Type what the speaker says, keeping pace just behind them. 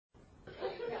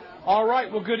All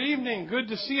right, well, good evening. Good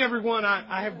to see everyone.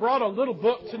 I have brought a little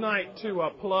book tonight to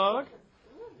plug.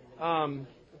 Arthur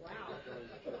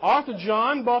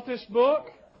John bought this book,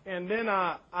 and then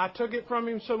I took it from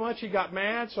him so much he got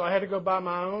mad, so I had to go buy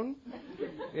my own.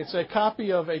 It's a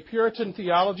copy of A Puritan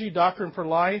Theology, Doctrine for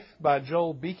Life by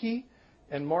Joel Beakey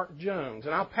and Mark Jones,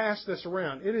 and I'll pass this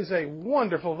around. It is a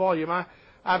wonderful volume.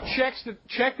 I've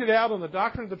checked it out on the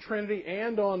Doctrine of the Trinity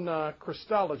and on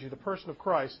Christology, the person of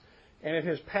Christ, and it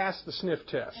has passed the sniff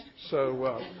test.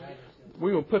 So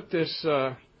we will put this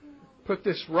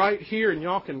right here, and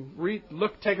y'all can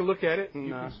take a look at it,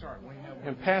 and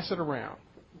pass it around.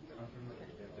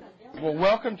 Well,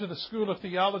 welcome to the School of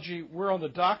Theology. We're on the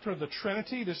Doctrine of the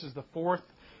Trinity. This is the fourth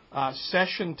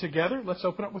session together. Let's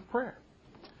open up with prayer.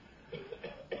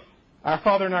 Our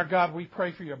Father and our God, we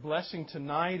pray for your blessing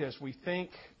tonight as we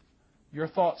think your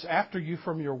thoughts after you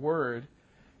from your word,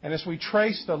 and as we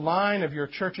trace the line of your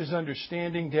church's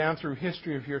understanding down through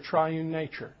history of your triune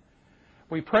nature.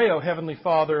 We pray, O Heavenly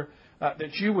Father,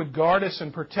 that you would guard us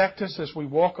and protect us as we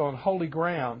walk on holy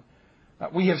ground.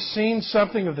 We have seen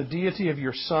something of the deity of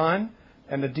your Son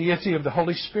and the deity of the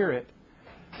Holy Spirit.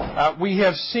 We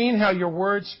have seen how your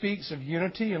word speaks of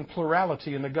unity and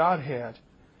plurality in the Godhead.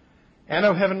 And,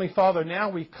 O Heavenly Father, now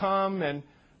we come and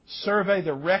survey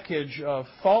the wreckage of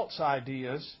false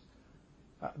ideas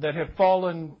that have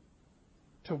fallen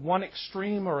to one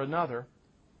extreme or another.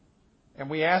 And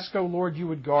we ask, O Lord, you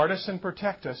would guard us and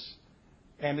protect us,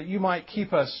 and that you might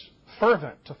keep us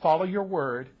fervent to follow your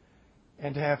word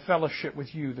and to have fellowship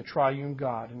with you, the triune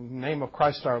God. In the name of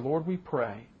Christ our Lord we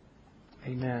pray.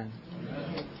 Amen.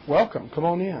 Amen. Welcome. Come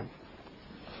on in.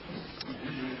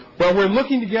 Well, we're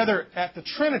looking together at the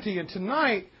Trinity, and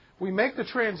tonight we make the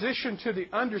transition to the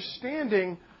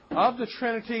understanding of the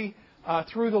Trinity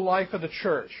through the life of the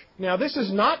church. Now, this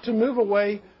is not to move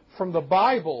away from the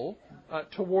Bible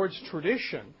towards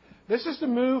tradition. This is to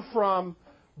move from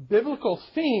biblical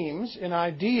themes and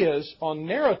ideas on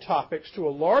narrow topics to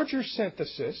a larger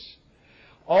synthesis,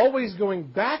 always going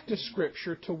back to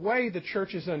Scripture to weigh the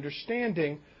church's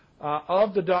understanding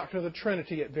of the doctrine of the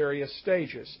Trinity at various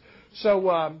stages.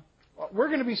 So we're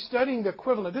going to be studying the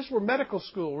equivalent. If this were medical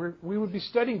school, we would be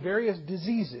studying various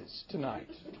diseases tonight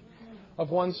of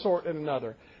one sort and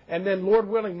another. And then, Lord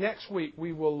willing, next week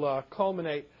we will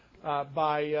culminate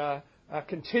by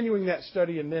continuing that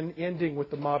study and then ending with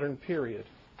the modern period.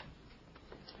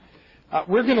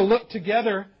 We're going to look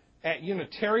together at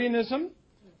Unitarianism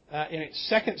in its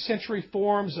second century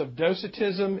forms of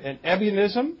Docetism and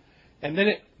Ebionism, and then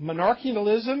at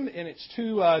monarchialism in its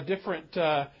two different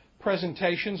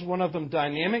presentations, one of them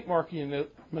dynamic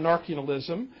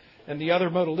monarchialism and the other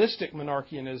modalistic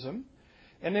monarchianism.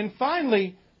 And then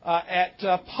finally at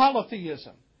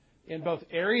polytheism in both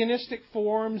Arianistic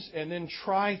forms and then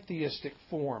tritheistic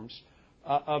forms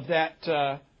of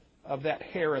that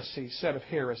heresy, set of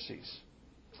heresies.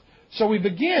 So we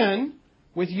begin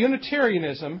with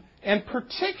Unitarianism and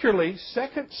particularly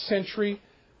second century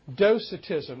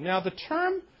Docetism. Now the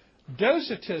term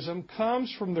Docetism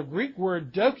comes from the Greek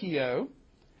word dokio,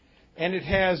 and it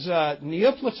has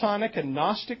Neoplatonic and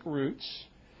Gnostic roots.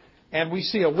 And we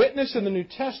see a witness in the New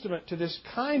Testament to this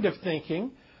kind of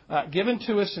thinking given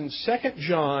to us in 2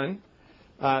 John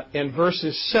in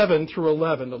verses 7 through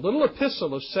 11. The little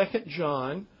epistle of 2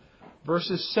 John,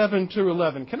 verses 7 through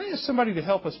 11. Can I ask somebody to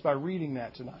help us by reading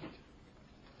that tonight?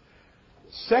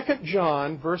 2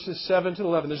 John, verses 7 to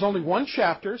 11. There's only one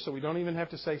chapter, so we don't even have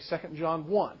to say 2 John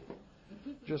 1.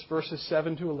 Just verses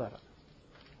 7 to 11.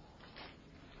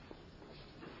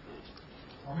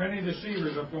 For many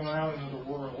deceivers have gone out into the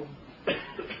world,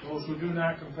 those who do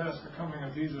not confess the coming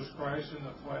of Jesus Christ in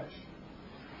the flesh.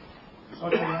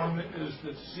 Such a one is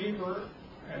the deceiver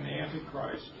and the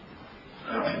Antichrist.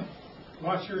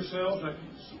 Watch yourselves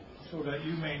so that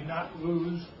you may not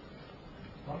lose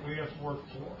what we have worked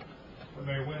for, but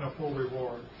may win a full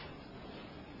reward.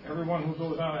 Everyone who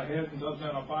goes on ahead and does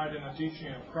not abide in the teaching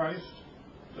of Christ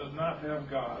does not have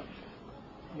God.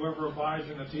 Whoever abides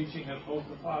in the teaching has both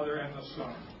the Father and the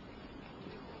Son.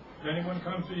 If anyone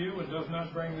comes to you and does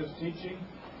not bring this teaching,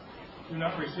 do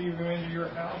not receive him into your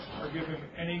house or give him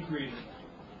any greeting.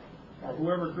 For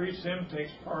whoever greets him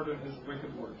takes part in his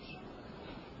wicked works.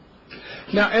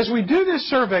 Now, as we do this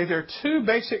survey, there are two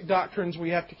basic doctrines we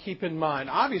have to keep in mind.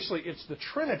 Obviously, it's the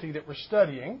Trinity that we're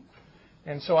studying.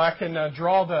 And so I can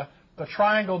draw the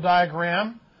triangle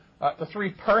diagram. The three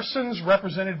persons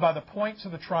represented by the points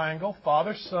of the triangle,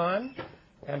 Father, Son,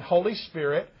 and Holy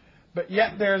Spirit. But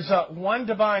yet there's one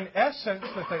divine essence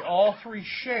that they all three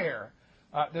share.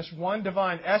 This one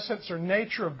divine essence or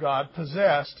nature of God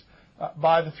possessed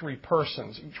by the three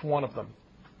persons, each one of them.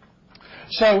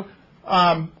 So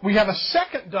we have a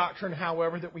second doctrine,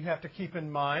 however, that we have to keep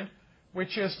in mind,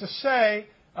 which is to say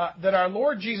that our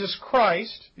Lord Jesus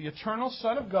Christ, the eternal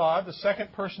Son of God, the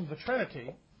second person of the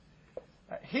Trinity,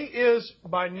 He is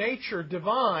by nature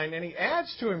divine, and He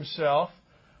adds to Himself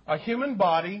a human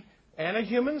body and a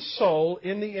human soul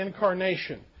in the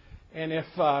incarnation. And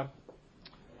if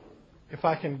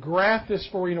I can graph this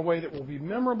for you in a way that will be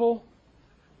memorable,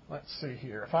 let's see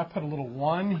here. If I put a little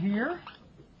 1 here,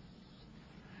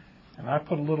 and I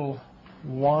put a little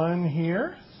 1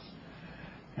 here,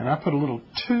 and I put a little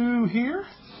 2 here,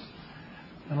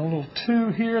 and a little 2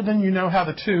 here, then you know how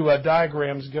the two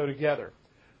diagrams go together.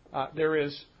 There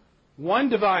is one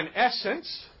divine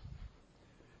essence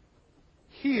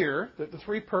here that the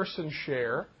three persons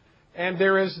share, and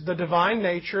there is the divine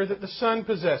nature that the Son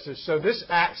possesses. So this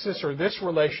axis or this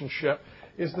relationship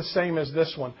is the same as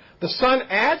this one. The Son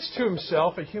adds to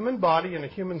Himself a human body and a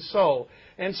human soul,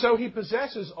 and so He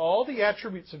possesses all the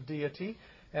attributes of deity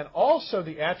and also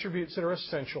the attributes that are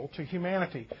essential to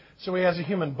humanity. So He has a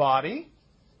human body,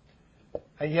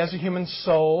 He has a human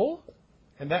soul,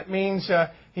 and that means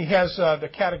He has the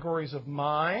categories of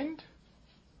mind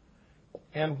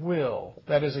and will.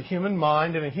 That is a human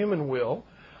mind and a human will.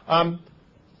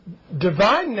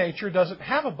 Divine nature doesn't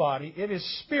have a body. It is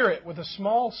spirit with a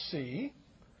small c.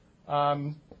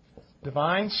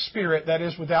 Divine spirit, that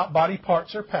is without body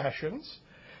parts or passions.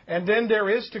 And then there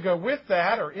is to go with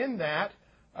that or in that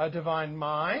a divine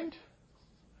mind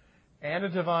and a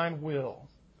divine will.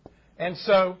 And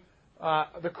so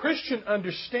the Christian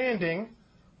understanding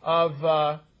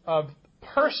of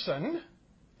person,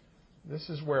 this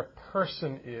is where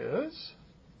person is.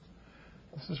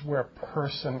 This is where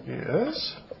person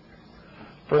is,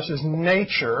 versus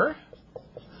nature,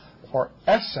 or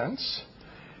essence,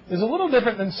 is a little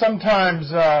different than sometimes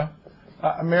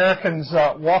Americans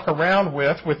walk around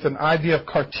with an idea of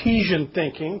Cartesian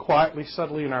thinking, quietly,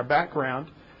 subtly in our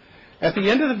background. At the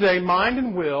end of the day, mind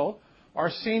and will are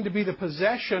seen to be the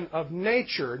possession of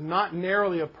nature, not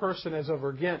narrowly a person as over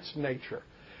against nature.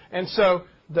 And so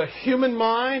the human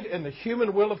mind and the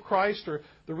human will of Christ are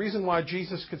the reason why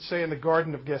Jesus could say in the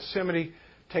Garden of Gethsemane,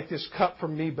 "Take this cup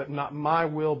from me, but not my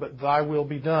will, but thy will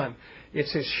be done."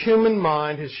 It's His human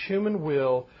mind, His human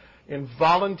will, in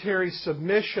voluntary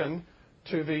submission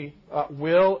to the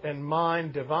will and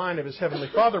mind divine of His Heavenly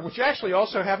Father, which actually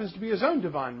also happens to be His own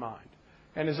divine mind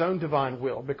and His own divine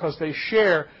will, because they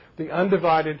share the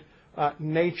undivided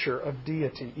nature of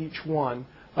deity, each one,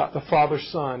 the Father,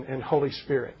 Son, and Holy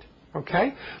Spirit.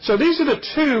 Okay? So these are the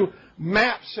two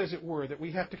maps, as it were, that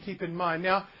we have to keep in mind.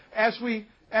 Now, as we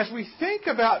think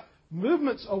about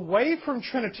movements away from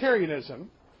Trinitarianism,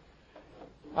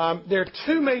 there are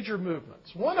two major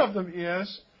movements. One of them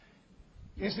is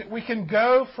that we can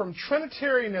go from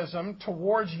Trinitarianism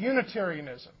towards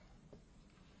Unitarianism.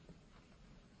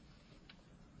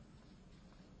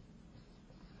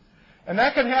 And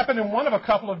that can happen in one of a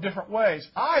couple of different ways.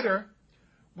 Either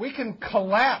we can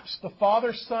collapse the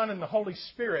Father, Son, and the Holy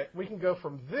Spirit. We can go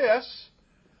from this,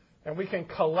 and we can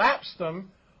collapse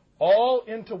them all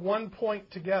into one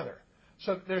point together.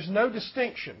 So there's no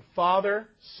distinction. Father,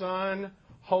 Son,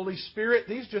 Holy Spirit,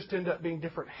 these just end up being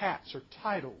different hats or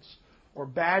titles or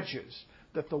badges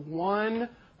that the one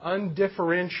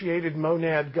undifferentiated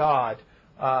monad God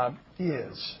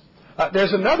is.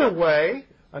 There's another way,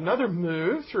 another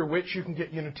move through which you can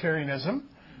get Unitarianism,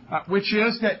 which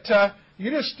is that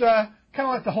you just kind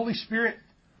of let the Holy Spirit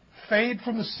fade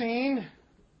from the scene.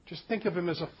 Just think of Him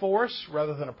as a force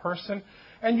rather than a person.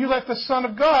 And you let the Son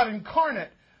of God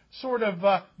incarnate sort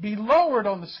of be lowered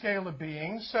on the scale of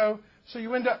being. So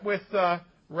you end up with,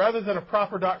 rather than a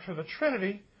proper doctrine of the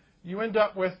Trinity, you end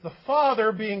up with the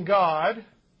Father being God.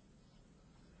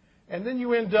 And then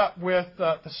you end up with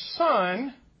the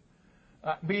Son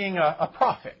being a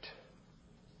prophet,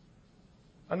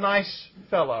 a nice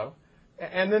fellow.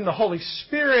 And then the Holy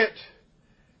Spirit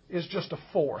is just a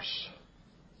force.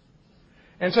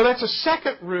 And so that's a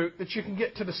second route that you can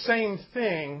get to the same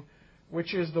thing,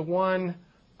 which is the one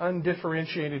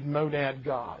undifferentiated monad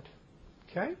God.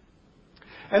 Okay?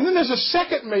 And then there's a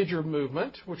second major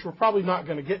movement, which we're probably not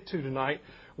going to get to tonight,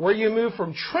 where you move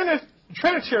from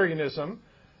Trinitarianism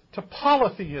to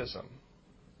polytheism.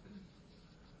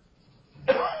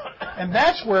 And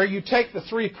that's where you take the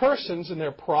three persons in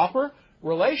their proper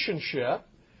relationship,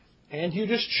 and you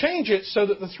just change it so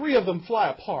that the three of them fly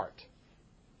apart.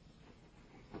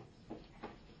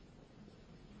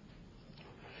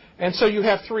 And so you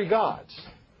have three gods,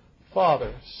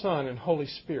 Father, Son, and Holy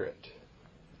Spirit.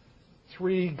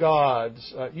 Three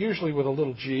gods, usually with a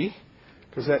little g,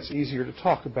 because that's easier to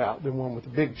talk about than one with a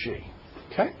big G.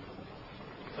 Okay?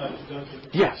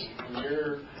 Yes. In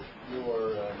your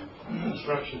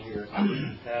instruction here,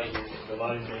 having the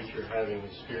divine nature, having the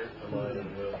spirit, the mind,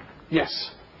 and will.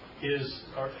 Yes.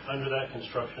 Under that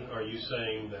construction, are you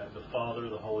saying that the Father,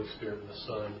 the Holy Spirit, and the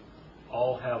Son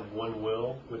all have one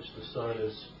will, which the Son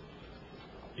is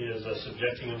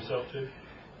subjecting himself to?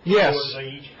 Yes. Or they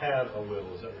each have a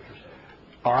will? Is that what you're saying?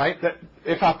 All right.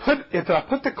 If I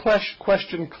put the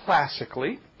question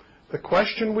classically, the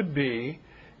question would be: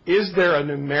 is there a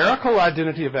numerical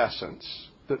identity of essence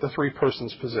that the three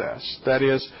persons possess? That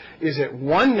is it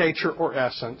one nature or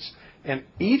essence, and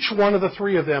each one of the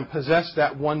three of them possess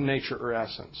that one nature or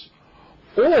essence?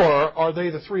 Or are they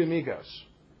the three amigos?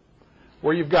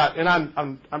 Where you've got, and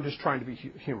I'm just trying to be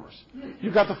humorous.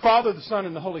 You've got the Father, the Son,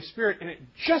 and the Holy Spirit, and it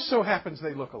just so happens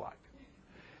they look alike.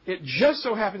 It just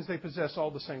so happens they possess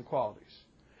all the same qualities.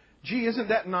 Gee, isn't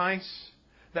that nice?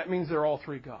 That means they're all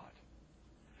three God.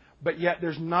 But yet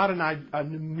there's not a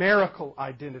numerical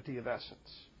identity of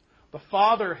essence. The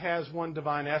Father has one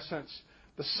divine essence.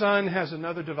 The Son has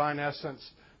another divine essence.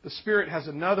 The Spirit has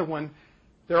another one.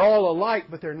 They're all alike,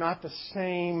 but they're not the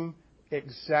same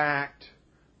exact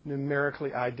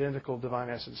numerically identical divine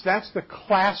essence. That's the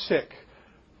classic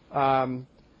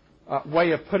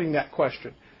way of putting that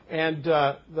question. And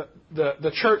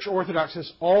the Church Orthodox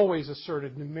has always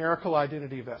asserted numerical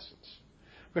identity of essence,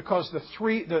 because there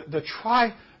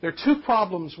are two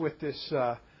problems with this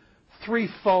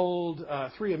threefold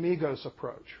three amigos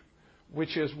approach,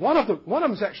 which is one of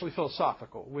them is actually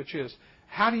philosophical, which is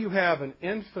how do you have an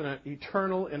infinite,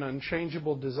 eternal, and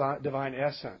unchangeable divine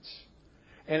essence,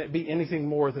 and it be anything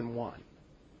more than one?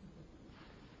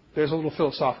 There's a little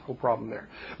philosophical problem there.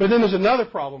 But then there's another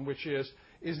problem, which is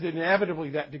that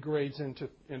inevitably that degrades into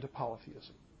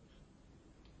polytheism.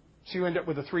 So you end up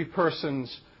with the three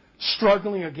persons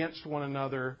struggling against one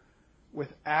another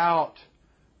without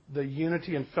the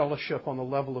unity and fellowship on the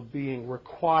level of being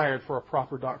required for a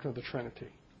proper doctrine of the Trinity.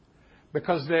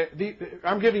 Because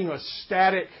I'm giving you a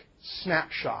static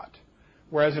snapshot,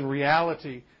 whereas in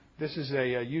reality, this is a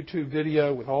YouTube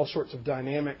video with all sorts of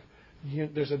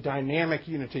there's a dynamic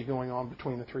unity going on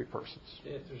between the three persons.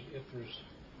 If there's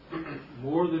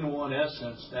more than one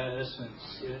essence, that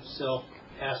essence itself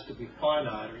has to be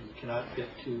finite, or you cannot fit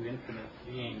two infinite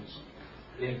beings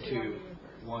into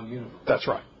one universe. That's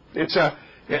right. It's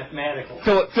mathematical.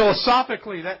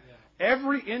 Philosophically,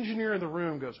 every engineer in the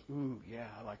room goes, "Ooh, yeah,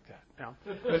 I like that." Now,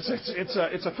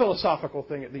 it's a philosophical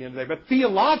thing at the end of the day, but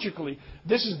theologically,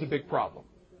 this is the big problem.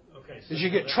 Okay, so you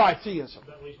get tritheism.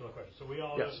 That leads to my question. So we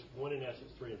all have one in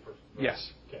essence, three in person. Right?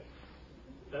 Yes. Okay.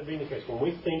 That being the case, when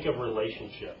we think of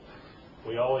relationship,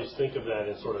 we always think of that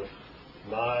as sort of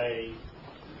my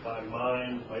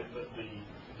mind, like the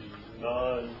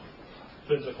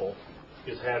non-physical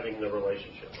is having the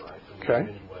relationship, right? In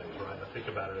many ways, right? I think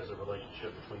about it as a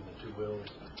relationship between the two wills,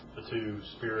 the two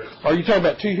spirits. Are you talking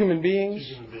about two human beings?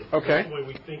 Two human beings. Okay. That's the way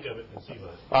we think of it in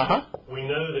Siva. Uh-huh. We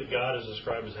know that God is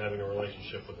described as having a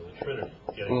relationship with the Trinity,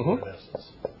 getting one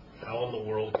essence. How in the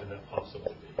world can that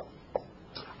possibly be?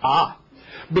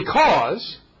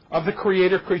 Because of the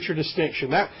creator-creature distinction.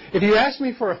 Now, if you ask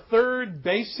me for a third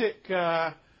basic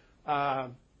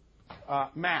map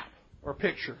or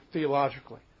picture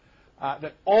theologically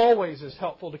that always is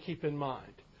helpful to keep in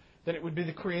mind, then it would be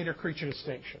the creator-creature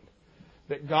distinction.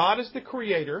 That God is the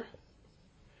creator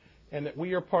and that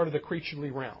we are part of the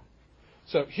creaturely realm.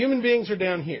 So human beings are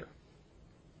down here.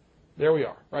 There we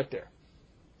are, right there.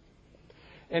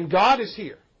 And God is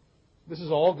here. This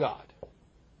is all God.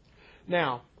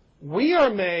 Now, we are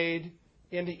made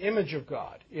in the image of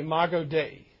God, imago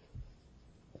Dei.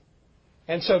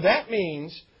 And so that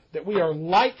means that we are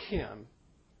like Him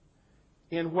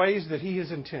in ways that He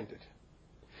has intended.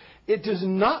 It does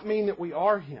not mean that we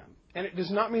are Him, and it does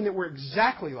not mean that we're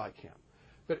exactly like Him,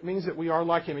 but it means that we are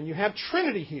like Him. And you have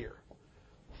Trinity here: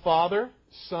 Father,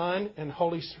 Son, and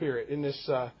Holy Spirit in this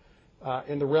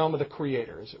in the realm of the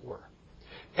Creator, as it were.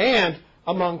 And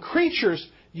among creatures,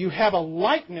 you have a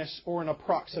likeness or an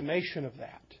approximation of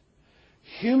that.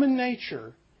 Human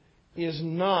nature is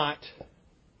not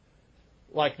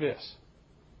like this.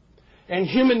 And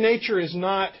human nature is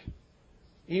not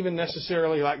even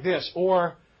necessarily like this.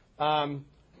 Or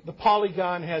the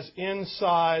polygon has n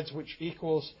sides, which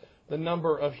equals the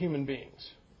number of human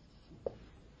beings.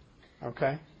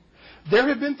 Okay? There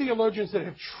have been theologians that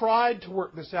have tried to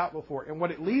work this out before, and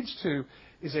what it leads to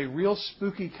is a real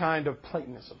spooky kind of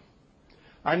Platonism.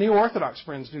 Our New Orthodox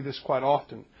friends do this quite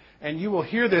often, and you will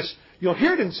hear this. You'll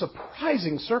hear it in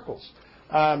surprising circles.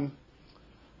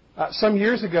 Some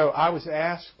years ago, I was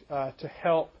asked to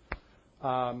help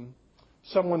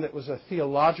someone that was a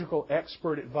theological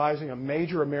expert advising a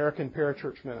major American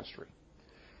parachurch ministry.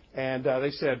 And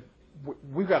they said,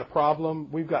 we've got a problem.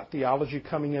 We've got theology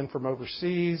coming in from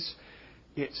overseas.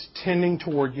 It's tending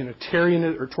toward Unitarian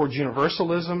or towards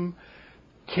universalism.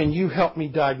 Can you help me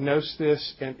diagnose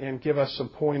this and give us some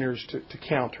pointers to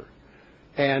counter?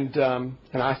 And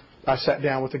I sat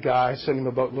down with the guy, sent him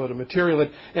a boatload of material,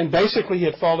 and basically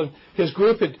his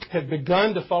group had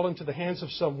begun to fall into the hands of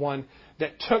someone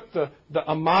that took the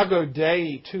Imago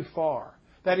Dei too far.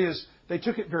 That is, they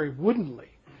took it very woodenly.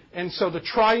 And so the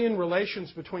triune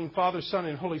relations between Father, Son,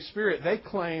 and Holy Spirit, they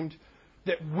claimed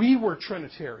that we were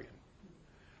Trinitarian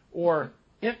or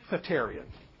Infitarian.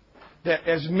 That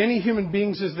as many human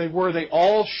beings as they were, they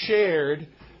all shared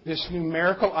this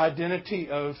numerical identity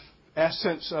of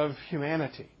essence of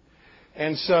humanity.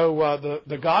 And so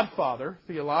the godfather,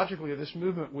 theologically, of this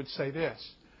movement would say this.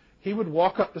 He would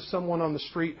walk up to someone on the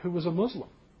street who was a Muslim,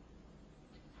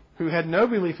 who had no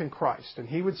belief in Christ, and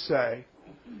he would say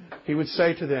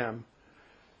to them,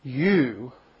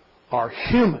 you are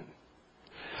human.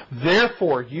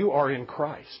 Therefore, you are in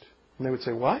Christ. And they would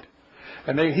say, what?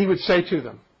 And he would say to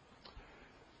them,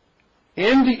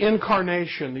 in the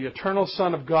incarnation, the eternal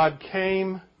Son of God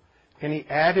came and He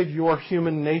added your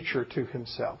human nature to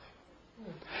Himself.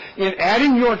 In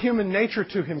adding your human nature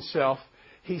to Himself,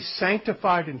 He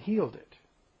sanctified and healed it.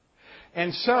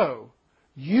 And so,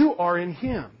 you are in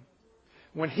Him.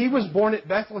 When He was born at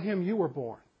Bethlehem, you were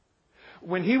born.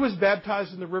 When He was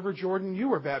baptized in the River Jordan, you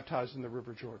were baptized in the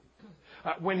River Jordan.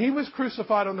 When He was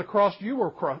crucified on the cross, you were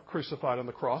crucified on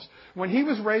the cross. When He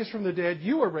was raised from the dead,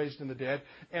 you were raised in the dead.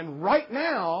 And right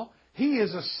now, He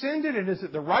is ascended and is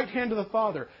at the right hand of the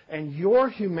Father. And your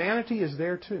humanity is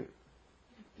there too.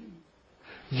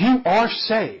 You are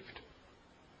saved.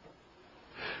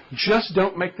 Just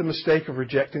don't make the mistake of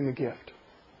rejecting the gift.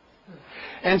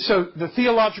 And so the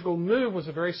theological move was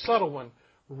a very subtle one.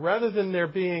 Rather than there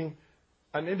being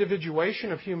an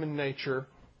individuation of human nature,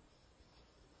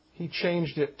 he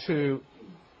changed it to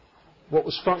what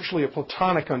was functionally a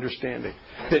Platonic understanding,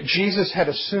 that Jesus had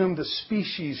assumed the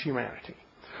species humanity,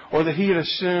 or that He had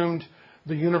assumed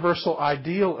the universal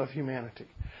ideal of humanity.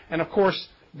 And of course,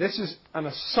 this is an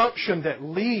assumption that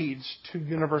leads to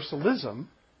universalism,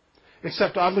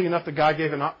 except oddly enough, the guy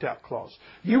gave an opt-out clause.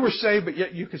 You were saved, but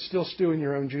yet you could still stew in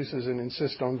your own juices and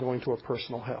insist on going to a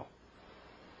personal hell.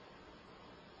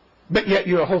 But yet,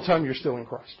 the whole time you're still in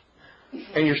Christ.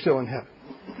 And you're still in heaven.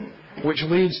 Which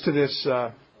leads to this,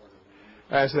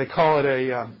 as they call it,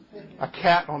 a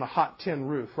cat on a hot tin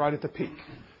roof, right at the peak.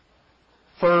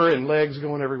 Fur and legs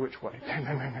going every which way.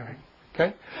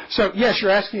 Okay? So, yes,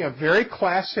 you're asking a very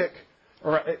classic,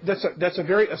 or that's a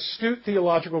very astute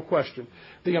theological question.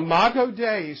 The Imago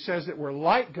Dei says that we're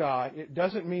like God. It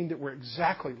doesn't mean that we're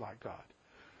exactly like God.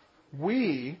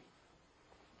 We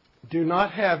do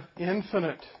not have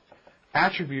infinite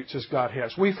attributes as God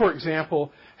has. We, for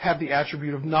example, have the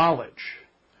attribute of knowledge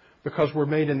because we're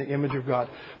made in the image of God.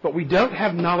 But we don't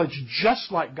have knowledge just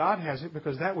like God has it,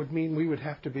 because that would mean we would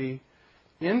have to be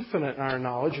infinite in our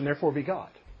knowledge and therefore be God.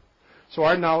 So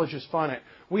our knowledge is finite.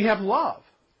 We have love,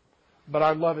 but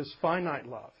our love is finite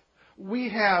love. We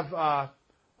have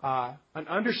an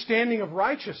understanding of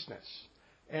righteousness.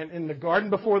 And in the garden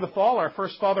before the fall, our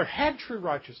first father had true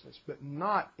righteousness, but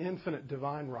not infinite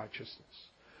divine righteousness.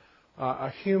 A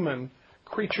human,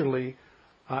 creaturely,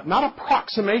 not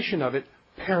approximation of it,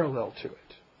 parallel to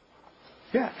it.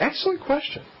 Yeah, excellent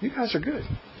question. You guys are good.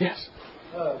 Yes.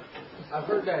 I've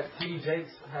heard that T.D.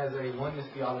 Jakes has a oneness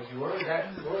theology. Where would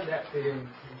that fit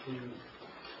into?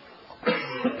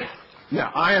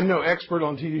 Now, I am no expert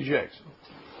on T.D. Jakes.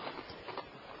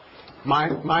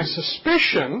 My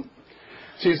suspicion,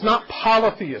 see, it's not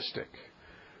polytheistic,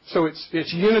 so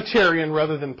it's Unitarian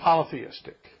rather than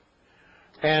polytheistic.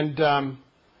 And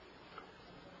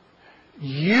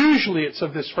usually it's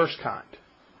of this first kind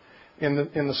in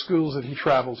the schools that he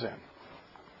travels in.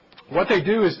 What they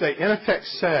do is they, in effect,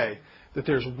 say that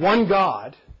there's one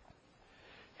God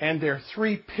and there are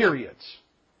three periods.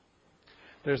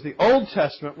 There's the Old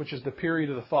Testament, which is the period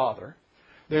of the Father.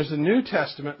 There's the New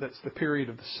Testament, that's the period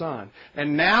of the Son.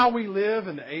 And now we live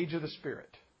in the age of the Spirit.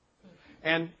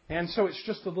 And so it's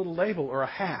just a little label or a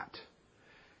hat.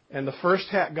 And the first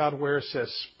hat God wears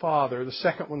says Father. The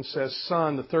second one says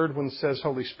Son. The third one says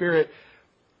Holy Spirit.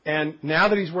 And now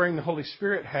that he's wearing the Holy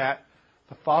Spirit hat,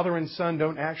 the Father and Son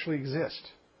don't actually exist.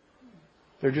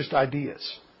 They're just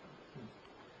ideas.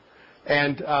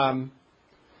 And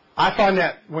I find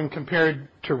that, when compared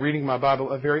to reading my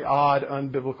Bible, a very odd,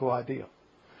 unbiblical idea.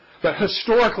 But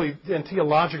historically and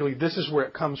theologically, this is where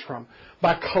it comes from.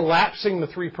 By collapsing the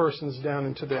three persons down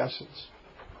into the essence.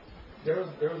 there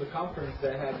was a conference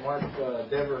that had Mark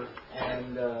Dever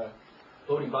and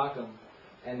Bodie Bacum,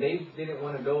 and they didn't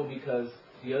want to go because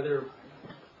the other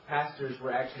pastors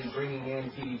were actually bringing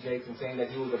in T.D. Jakes and saying that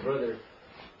he was a brother.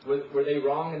 Were they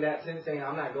wrong in that sense, saying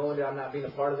I'm not going there, I'm not being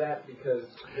a part of that, because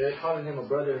they're calling him a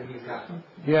brother and he's not?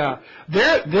 Yeah.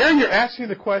 There you're asking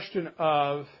the question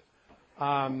of,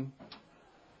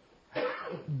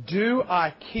 do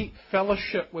I keep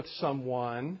fellowship with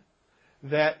someone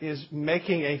that is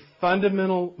making a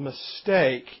fundamental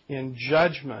mistake in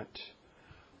judgment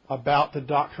about the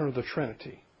doctrine of the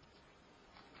Trinity?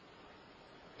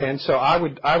 And so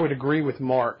I would agree with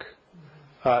Mark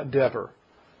Dever.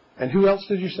 And who else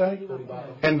did you say?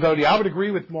 And Bodie. I would agree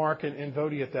with Mark and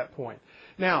Bodie at that point.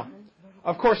 Now,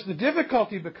 of course, the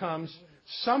difficulty becomes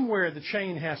somewhere the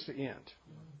chain has to end.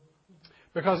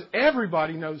 Because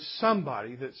everybody knows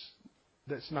somebody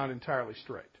that's not entirely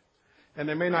straight. And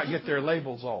they may not get their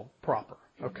labels all proper.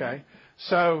 Okay?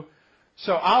 So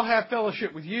I'll have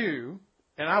fellowship with you,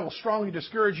 and I will strongly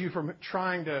discourage you from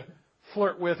trying to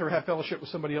flirt with or have fellowship with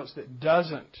somebody else that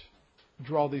doesn't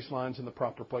draw these lines in the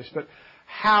proper place. But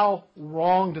how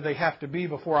wrong do they have to be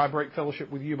before I break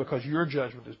fellowship with you because your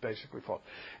judgment is basically false?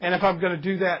 And if I'm going to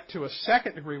do that to a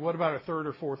second degree, what about a third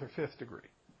or fourth or fifth degree?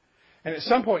 And at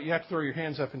some point you have to throw your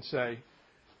hands up and say,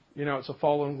 it's a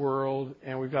fallen world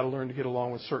and we've got to learn to get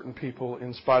along with certain people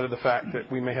in spite of the fact that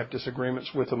we may have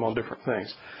disagreements with them on different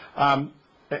things. And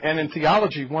in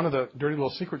theology, one of the dirty little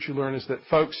secrets you learn is that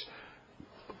folks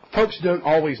don't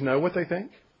always know what they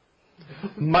think,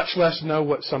 much less know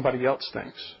what somebody else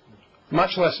thinks.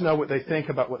 Much less know what they think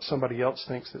about what somebody else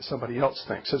thinks that somebody else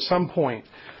thinks. At some point,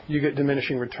 you get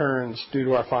diminishing returns due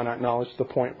to our finite knowledge to the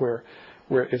point where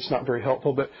it's not very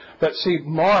helpful. But see,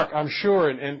 Mark, I'm sure,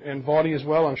 and Vaudi as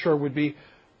well, I'm sure, would be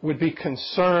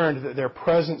concerned that their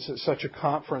presence at such a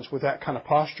conference with that kind of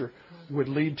posture would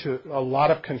lead to a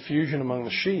lot of confusion among the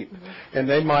sheep. And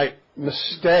they might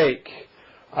mistake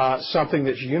something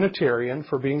that's Unitarian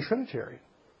for being Trinitarian.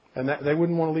 And that they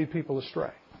wouldn't want to lead people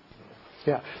astray.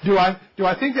 Yeah. Do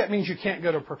I think that means you can't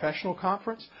go to a professional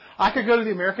conference? I could go to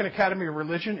the American Academy of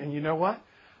Religion, and you know what?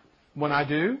 When I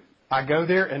do, I go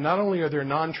there, and not only are there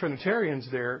non-Trinitarians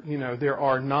there, there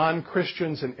are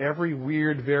non-Christians in every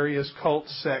weird, various cult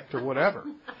sect or whatever.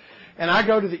 And I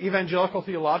go to the Evangelical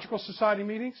Theological Society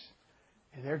meetings,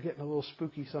 and they're getting a little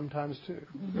spooky sometimes too.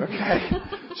 Okay?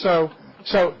 So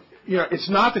it's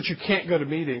not that you can't go to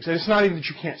meetings, and it's not even that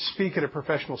you can't speak at a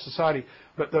professional society,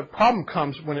 but the problem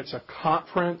comes when it's a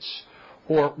conference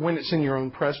or when it's in your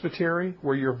own presbytery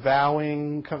where you're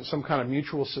vowing some kind of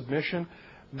mutual submission.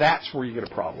 That's where you get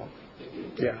a problem.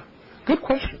 Yeah. Good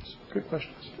questions.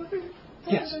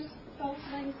 Yes.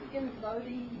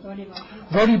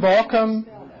 Bodie Bacum.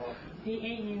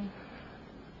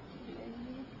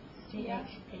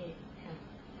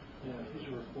 Yeah, he's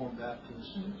a Reformed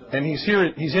Baptist. And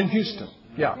he's in Houston.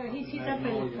 Yeah.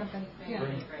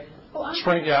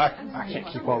 Spring, I can't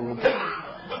keep all of them.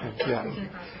 Yeah.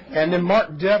 And then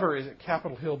Mark Dever is at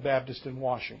Capitol Hill Baptist in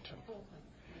Washington.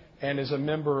 And is a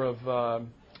member of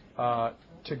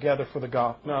Together for the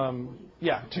Gospel,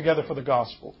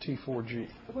 T4G.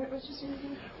 What's his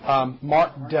name?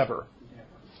 Mark Dever.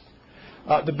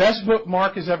 The best book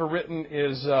Mark has ever written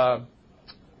is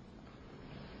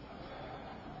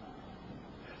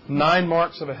 9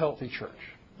 Marks of a Healthy Church.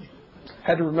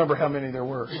 Had to remember how many there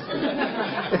were.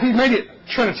 If he made it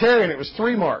Trinitarian, it was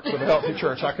 3 marks of a healthy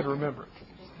church. I could remember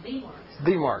it.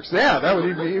 The marks. Yeah, that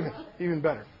would be even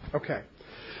better. Okay.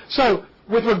 So,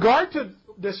 with regard to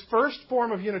this first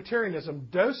form of Unitarianism,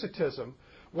 docetism,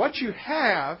 what you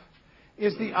have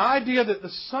is the idea that the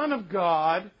Son of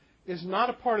God is not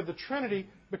a part of the Trinity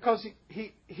because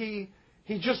he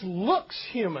just looks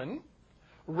human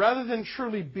rather than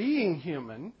truly being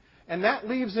human, and that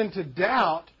leaves into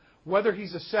doubt whether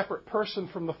he's a separate person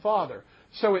from the Father.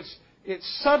 So it's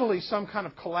subtly some kind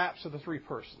of collapse of the 3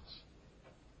 persons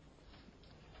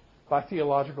by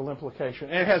theological implication.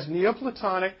 And it has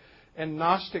Neoplatonic and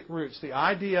Gnostic roots. The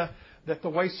idea that the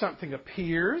way something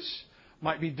appears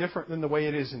might be different than the way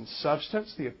it is in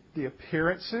substance, the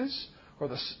appearances, or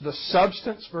the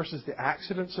substance versus the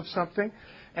accidents of something.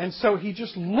 And so he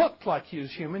just looked like he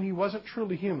was human. He wasn't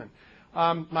truly human.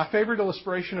 My favorite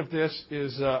illustration of this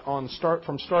is from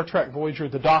Star Trek Voyager,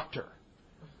 the Doctor,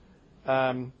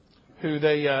 who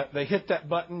they hit that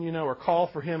button, or call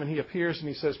for him, and he appears and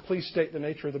he says, "Please state the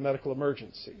nature of the medical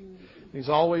emergency." He's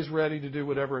always ready to do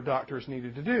whatever a doctor is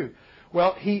needed to do.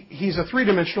 Well, he's a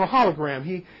 3-dimensional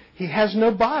hologram. He has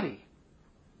no body.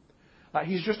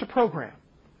 He's just a program.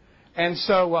 And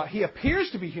so he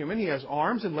appears to be human. He has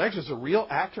arms and legs as a real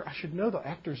actor. I should know the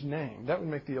actor's name. That would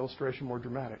make the illustration more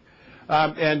dramatic. He's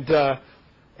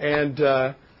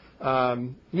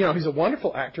a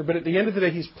wonderful actor, but at the end of the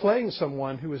day, he's playing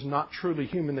someone who is not truly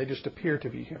human. They just appear to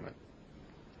be human.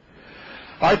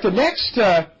 All right,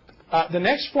 the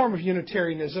next form of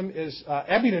Unitarianism is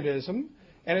Ebionitism,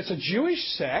 and it's a Jewish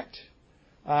sect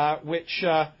which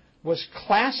was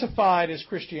classified as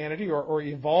Christianity or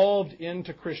evolved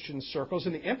into Christian circles,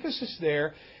 and the emphasis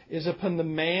there is upon the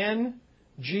man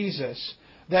Jesus.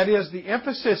 That is, the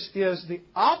emphasis is the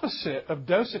opposite of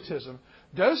Docetism.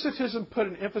 Docetism put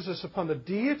an emphasis upon the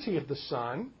deity of the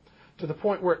Son to the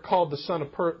point where it called the Son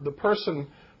the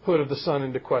personhood of the Son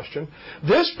into question.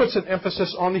 This puts an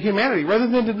emphasis on the humanity. Rather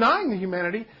than denying the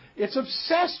humanity, it's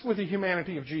obsessed with the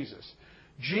humanity of Jesus.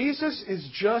 Jesus is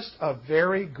just a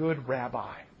very good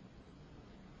rabbi.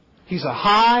 He's a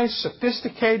high,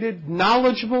 sophisticated,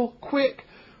 knowledgeable, quick,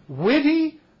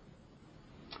 witty,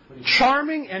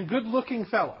 charming, and good-looking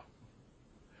fellow.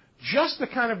 Just the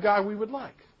kind of guy we would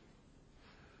like.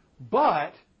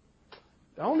 But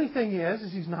the only thing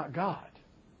is he's not God.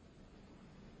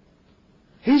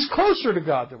 He's closer to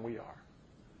God than we are.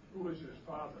 Who is his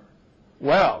father?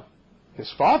 Well,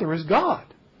 his father is God.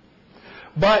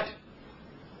 But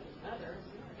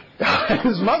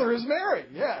his mother is Mary,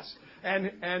 yes.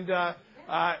 And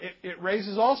it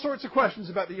raises all sorts of questions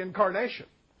about the incarnation.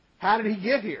 How did he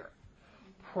get here?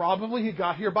 Probably he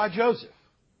got here by Joseph.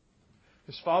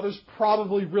 His father's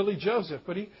probably really Joseph,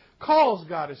 but he calls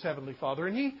God his heavenly Father,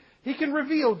 and he can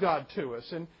reveal God to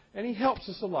us, and he helps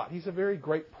us a lot. He's a very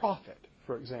great prophet,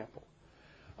 for example.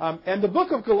 And the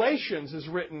book of Galatians is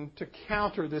written to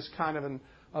counter this kind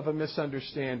of a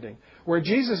misunderstanding, where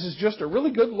Jesus is just a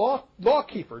really good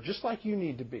lawkeeper, just like you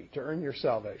need to be to earn your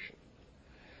salvation.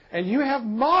 And you have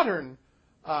modern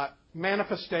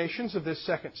manifestations of this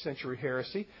second century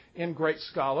heresy in great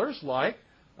scholars like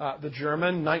the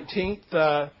German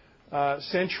 19th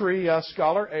century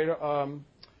scholar Adolf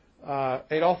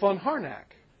von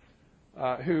Harnack,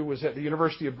 who was at the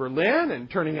University of Berlin and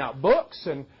turning out books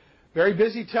and very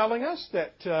busy telling us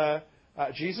that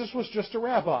Jesus was just a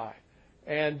rabbi.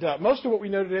 And most of what we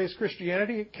know today as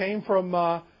Christianity came from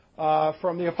the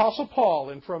Apostle Paul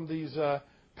and from these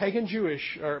pagan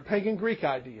Jewish or pagan Greek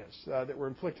ideas that were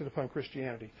inflicted upon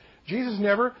Christianity. Jesus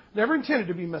never intended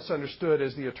to be misunderstood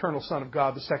as the eternal Son of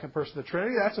God, the second person of the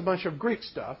Trinity. That's a bunch of Greek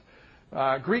stuff,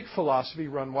 Greek philosophy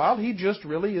run wild. He just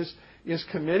really is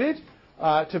committed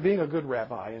to being a good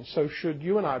rabbi, and so should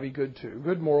you and I be good too,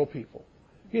 good moral people,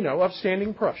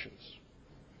 upstanding Prussians.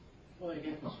 Well, they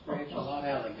get the spiritual a lot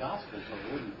out of the Gospels,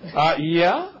 wouldn't they?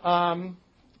 Yeah.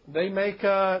 They make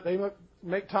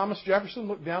Thomas Jefferson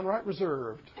look downright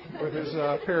reserved with his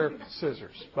pair of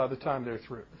scissors by the time they're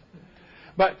through.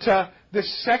 But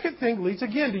this second thing leads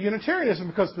again to Unitarianism,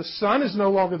 because the Son is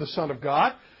no longer the Son of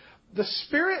God. The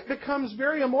Spirit becomes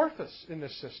very amorphous in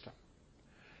this system.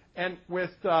 And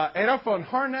with Adolf von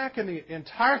Harnack and the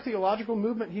entire theological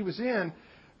movement he was in,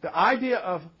 the idea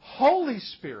of Holy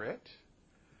Spirit,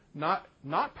 not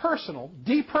personal,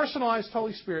 depersonalized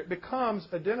Holy Spirit, becomes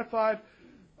identified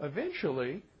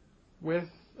eventually with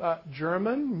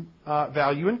German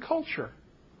value and culture.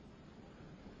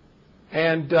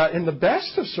 And in the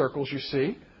best of circles, you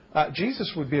see,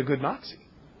 Jesus would be a good Nazi.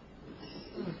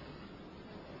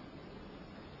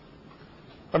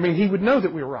 I mean, he would know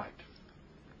that we're right,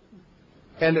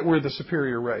 and that we're the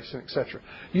superior race, and etc.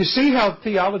 You see how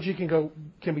theology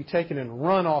can be taken and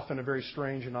run off in a very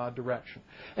strange and odd direction.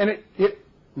 And it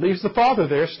leaves the Father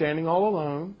there standing all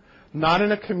alone, not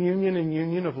in a communion and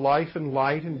union of life and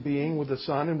light and being with the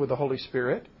Son and with the Holy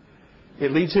Spirit.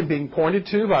 It leaves him being pointed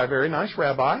to by a very nice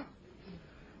rabbi.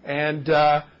 And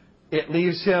it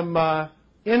leaves him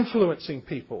influencing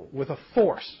people with a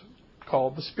force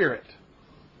called the Spirit,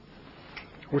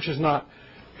 which is not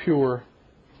pure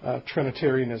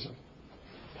Trinitarianism.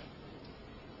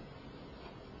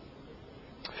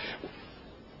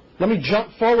 Let me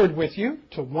jump forward with you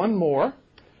to one more,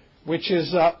 which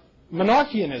is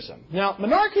Monarchianism. Now,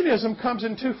 Monarchianism comes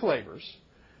in two flavors.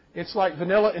 It's like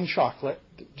vanilla and chocolate,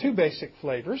 two basic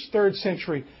flavors, 3rd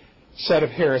century set of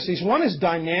heresies. One is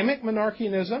dynamic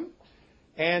monarchianism,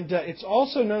 and it's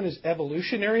also known as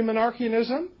evolutionary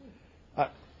monarchianism.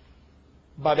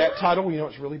 By that title, we know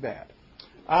it's really bad.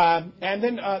 And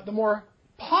then the more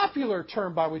popular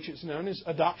term by which it's known is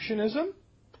adoptionism.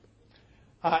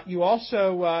 You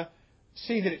also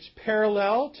see that it's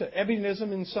parallel to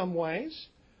Ebionism in some ways,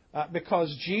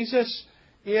 because Jesus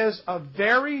is a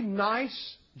very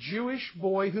nice Jewish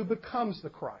boy who becomes the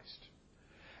Christ.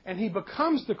 And he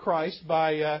becomes the Christ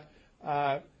by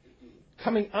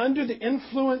coming under the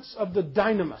influence of the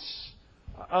dynamis,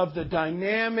 of the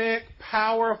dynamic,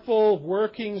 powerful,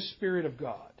 working Spirit of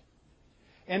God.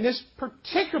 And this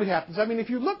particularly happens. I mean, if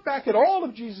you look back at all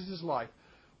of Jesus' life,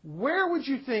 where would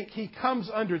you think He comes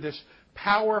under this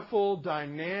powerful,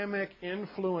 dynamic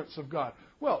influence of God?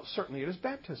 Well, certainly at His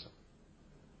baptism.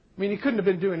 I mean, He couldn't have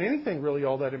been doing anything really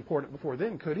all that important before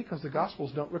then, could He? Because the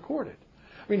Gospels don't record it.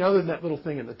 I mean, other than that little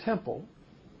thing in the temple,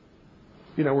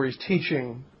 where He's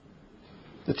teaching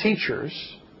the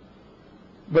teachers.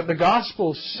 But the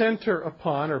Gospels center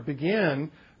upon or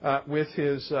begin with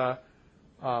His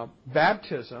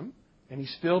baptism, and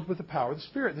He's filled with the power of the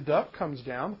Spirit. The dove comes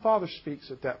down. The Father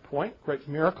speaks at that point. Great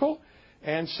miracle.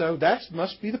 And so that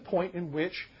must be the point in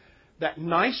which that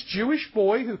nice Jewish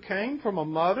boy who came from a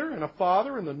mother and a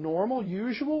father in the normal,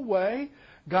 usual way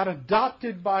got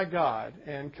adopted by God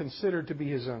and considered to be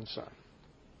His own son.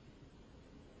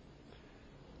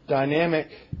 Dynamic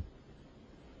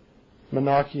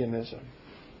monarchianism.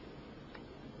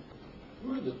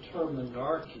 Where did the term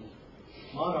monarchy?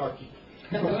 Monarchy.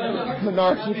 I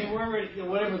mean,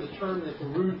 whatever the term that the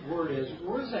root word is,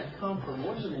 where does that come from?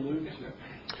 What does it allude to?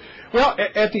 Well,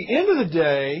 at the end of the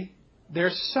day,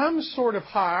 there's some sort of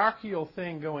hierarchical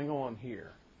thing going on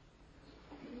here,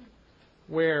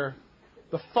 where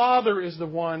the Father is the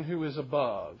one who is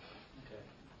above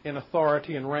in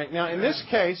authority and rank. Now, in this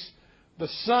case, the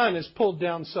Son is pulled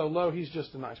down so low, He's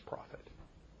just a nice prophet.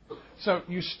 So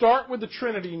you start with the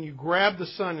Trinity and you grab the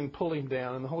Son and pull Him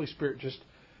down, and the Holy Spirit just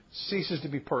ceases to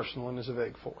be personal and is a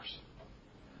vague force.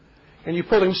 And you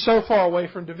pull Him so far away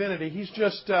from divinity, He's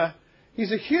just,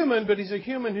 He's a human, but He's a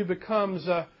human who becomes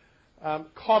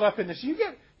caught up in this. You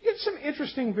get some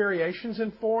interesting variations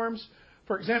in forms.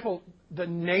 For example, the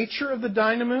nature of the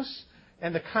dynamis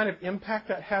and the kind of impact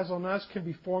that has on us can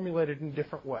be formulated in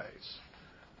different ways.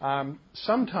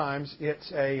 Sometimes it's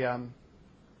an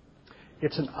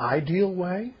ideal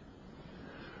way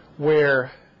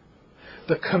where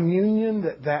the communion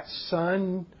that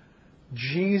Son,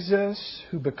 Jesus,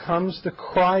 who becomes the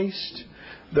Christ,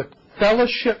 the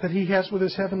fellowship that He has with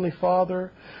His Heavenly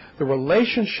Father, the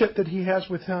relationship that He has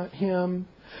with Him,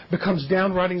 becomes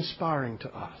downright inspiring to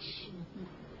us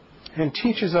and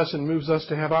teaches us and moves us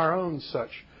to have our own such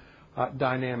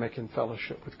dynamic and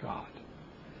fellowship with God.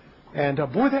 And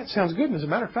boy, that sounds good. And as a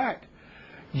matter of fact,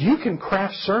 you can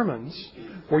craft sermons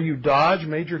where you dodge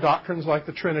major doctrines like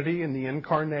the Trinity and the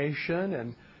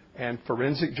Incarnation and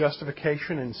forensic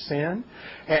justification and sin.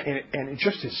 And it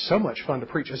just is so much fun to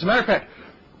preach. As a matter of fact,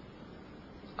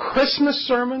 Christmas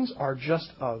sermons are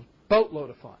just a boatload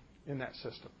of fun in that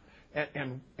system.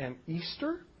 And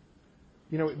Easter,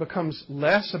 it becomes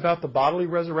less about the bodily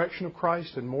resurrection of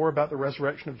Christ and more about the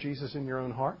resurrection of Jesus in your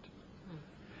own heart.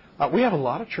 We have a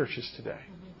lot of churches today.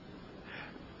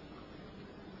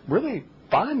 Really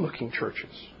fine-looking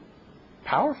churches,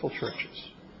 powerful churches,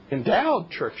 endowed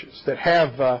churches that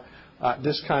have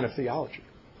this kind of theology.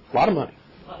 A lot of money.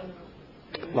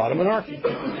 A lot of monarchy.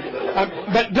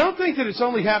 But don't think that it's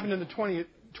only happened in the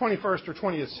 21st or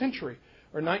 20th century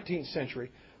or 19th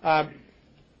century.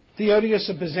 Theodius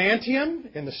of Byzantium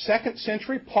in the 2nd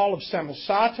century, Paul of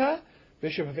Samosata,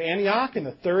 Bishop of Antioch in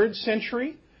the 3rd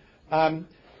century.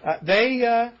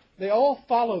 They all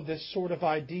follow this sort of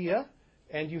idea.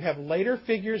 And you have later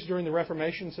figures during the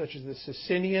Reformation, such as the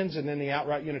Socinians and then the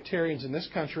outright Unitarians in this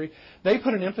country. They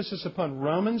put an emphasis upon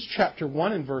Romans chapter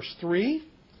 1 and verse 3.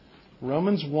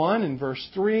 Romans 1 and verse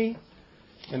 3.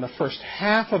 In the first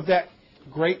half of that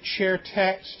great chair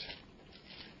text,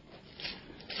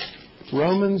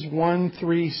 Romans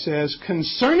 1:3 says,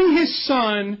 concerning His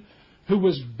Son, who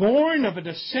was born of a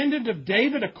descendant of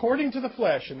David according to the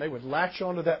flesh. And they would latch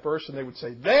onto that verse and they would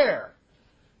say, there,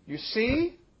 you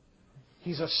see?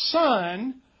 He's a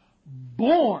son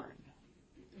born.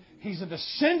 He's a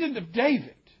descendant of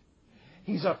David.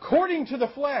 He's according to the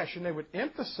flesh. And they would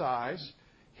emphasize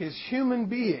His human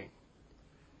being,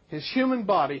 His human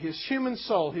body, His human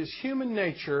soul, His human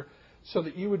nature, so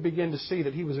that you would begin to see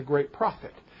that He was a great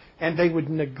prophet. And they would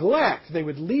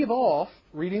leave off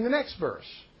reading the next verse,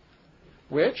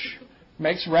 which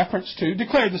makes reference to,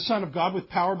 declared the Son of God with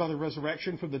power by the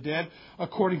resurrection from the dead,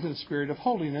 according to the Spirit of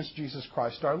holiness, Jesus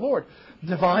Christ our Lord.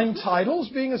 Divine titles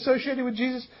being associated with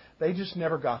Jesus, they just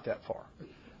never got that far.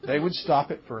 They would stop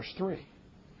at verse 3.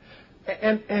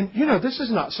 And this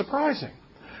is not surprising.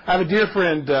 I have a dear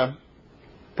friend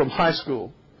from high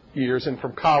school years and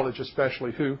from college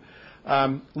especially who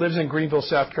lives in Greenville,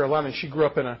 South Carolina, and she grew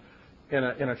up in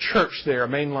a church there, a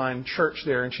mainline church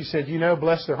there, and she said,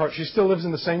 bless their heart, she still lives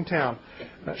in the same town.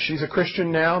 She's a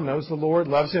Christian now, knows the Lord,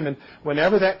 loves Him, and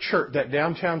whenever that church, that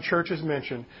downtown church is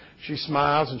mentioned, she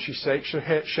smiles and she shakes her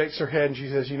head, and she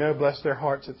says, bless their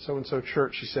hearts at so-and-so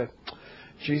church. She said,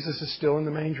 Jesus is still in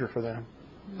the manger for them.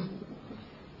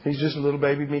 He's just a little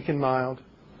baby, meek and mild.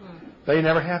 They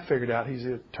never have figured out He's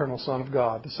the eternal Son of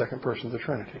God, the second person of the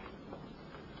Trinity.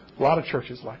 A lot of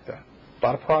churches like that. A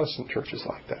lot of Protestant churches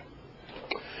like that.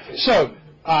 So,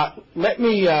 let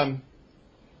me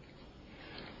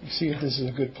see if this is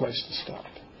a good place to stop.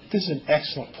 This is an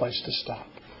excellent place to stop.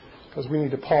 Because we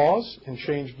need to pause and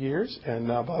change gears, and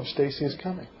Bob Stacy is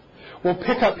coming. We'll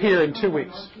pick up here in 2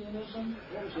 weeks.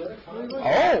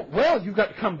 Oh, well, you've got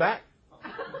to come back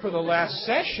for the last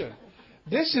session.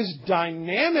 This is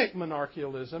dynamic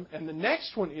monarchialism, and the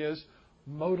next one is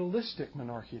modalistic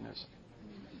monarchianism.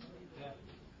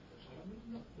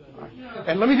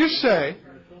 And let me just say,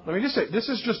 this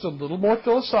is just a little more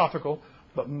philosophical,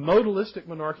 but modalistic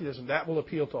monarchianism, that will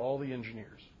appeal to all the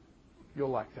engineers. You'll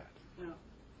like that. Now,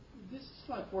 this is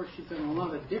like worshiping a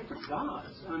lot of different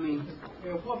gods. I mean,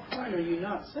 at what point are you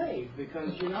not saved? Because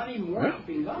you're not even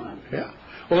worshiping God. Yeah.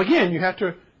 Well, again, you have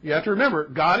to remember,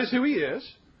 God is who He is.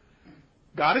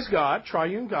 God is God,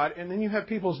 triune God, and then you have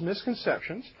people's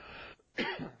misconceptions.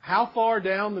 How far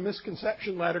down the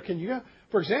misconception ladder can you go?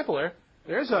 For example,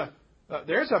 there's a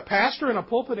pastor in a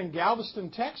pulpit in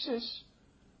Galveston, Texas,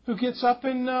 who gets up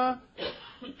and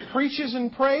preaches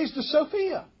and prays to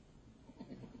Sophia.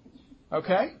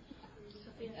 Okay?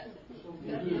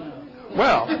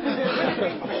 Well, and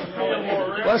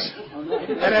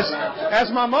as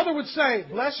my mother would say,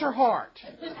 bless her heart.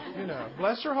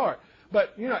 Bless her heart.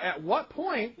 But, at what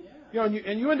point, and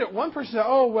you end up, one person says,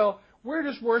 oh, well, we're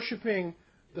just worshiping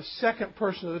the second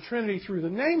person of the Trinity through the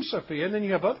name Sophia. And then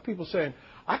you have other people saying,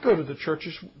 I go to the church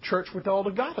with all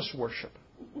the goddess worship.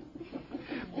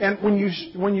 And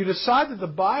when you decide that the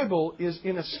Bible is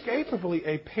inescapably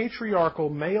a patriarchal,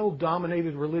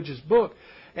 male-dominated religious book,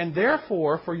 and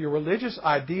therefore, for your religious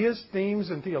ideas, themes,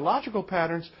 and theological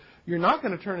patterns, you're not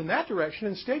going to turn in that direction.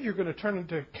 Instead, you're going to turn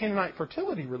into Canaanite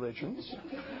fertility religions.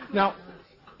 Now,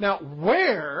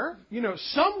 where,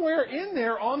 somewhere in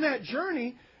there on that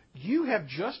journey, you have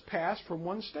just passed from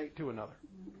one state to another.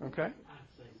 Okay?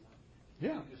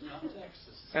 Yeah.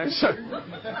 And so,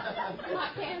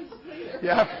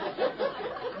 yeah.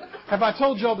 Have I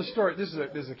told y'all the story? This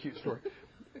is a cute story.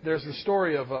 There's the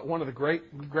story of one of the great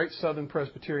Southern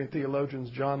Presbyterian theologians,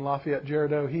 John Lafayette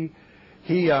Jerideau.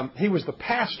 He was the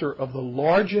pastor of the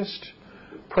largest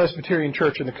Presbyterian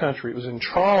church in the country. It was in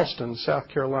Charleston, South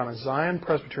Carolina, Zion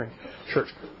Presbyterian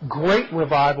Church. Great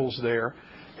revivals there.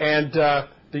 And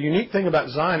the unique thing about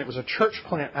Zion, it was a church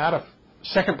plant out of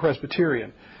Second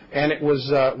Presbyterian. And it was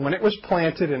when it was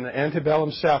planted in the antebellum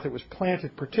South, it was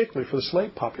planted particularly for the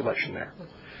slave population there.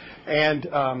 And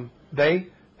they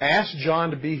asked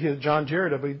John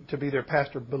Jerideau to be their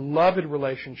pastor. Beloved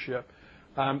relationship.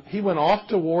 He went off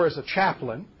to war as a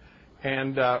chaplain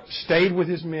and stayed with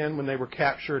his men when they were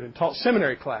captured and taught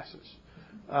seminary classes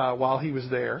while he was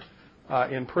there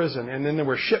in prison. And then they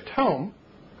were shipped home.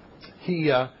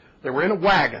 They were in a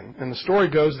wagon, and the story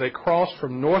goes they crossed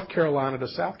from North Carolina to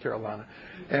South Carolina.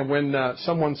 And when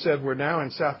someone said, we're now in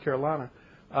South Carolina,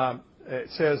 it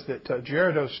says that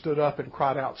Jerideau stood up and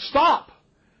cried out, stop!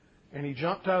 And he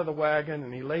jumped out of the wagon,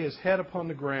 and he lay his head upon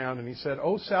the ground, and he said,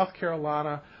 oh, South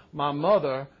Carolina, my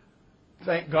mother,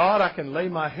 thank God I can lay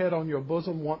my head on your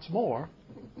bosom once more.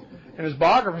 And his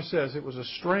biographer says it was a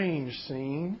strange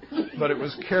scene, but it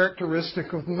was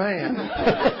characteristic of man.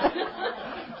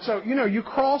 So, you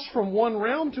cross from one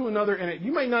realm to another, and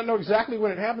you may not know exactly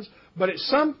when it happens, but at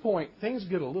some point, things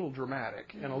get a little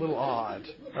dramatic and a little odd,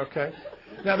 okay?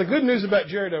 Now, the good news about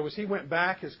Jerideau was he went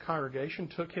back, his congregation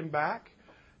took him back,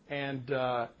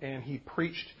 and he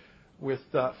preached with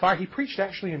fire. He preached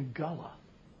actually in Gullah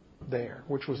there,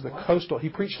 which was the coastal. He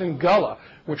preached in Gullah,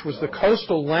 which was the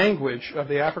coastal language of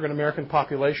the African-American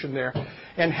population there,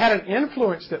 and had an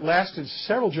influence that lasted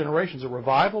several generations. A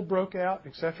revival broke out,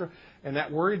 etc., and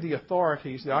that worried the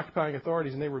authorities, the occupying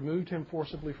authorities, and they removed him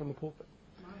forcibly from the pulpit.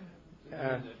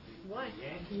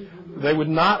 They would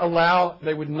not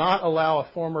allow a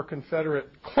former Confederate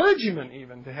clergyman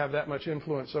even to have that much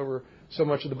influence over so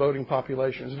much of the voting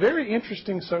population. It was very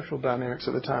interesting social dynamics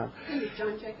at the time.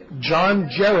 John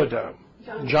Jerideau.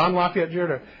 John Lafayette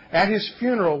Jerideau. At his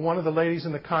funeral, one of the ladies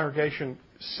in the congregation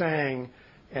sang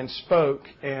and spoke,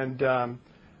 and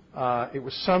it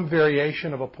was some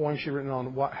variation of a poem she'd written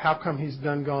on how come he's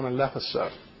done gone and left us so.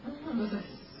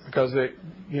 Because they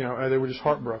were just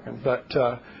heartbroken. But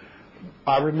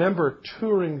I remember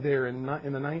touring there in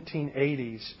the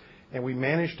 1980s, and we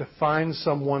managed to find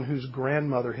someone whose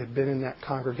grandmother had been in that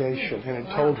congregation and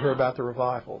had told her about the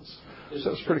revivals. So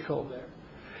it was pretty cool.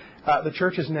 The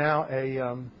church is now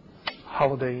a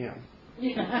Holiday Inn,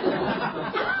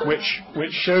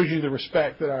 which shows you the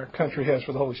respect that our country has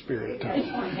for the Holy Spirit at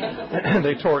times.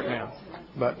 They tore it down.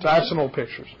 But I have some old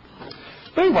pictures.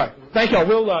 But anyway, thank y'all.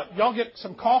 Y'all get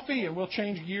some coffee and we'll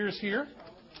change gears here.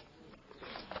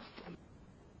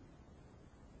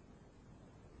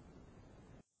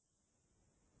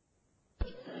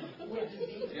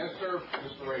 Yes, sir,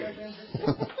 Mr. Ray.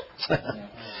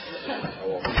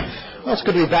 Well, it's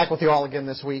good to be back with you all again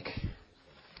this week.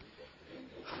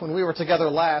 When we were together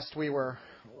last, we were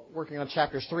working on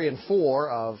chapters 3 and 4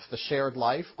 of The Shared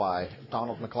Life by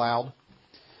Donald MacLeod.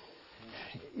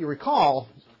 You recall,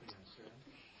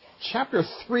 chapter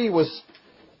 3 was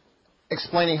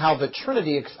explaining how the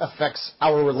Trinity affects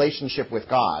our relationship with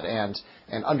God, and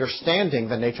understanding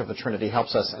the nature of the Trinity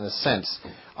helps us, in a sense,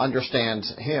 understand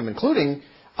Him, including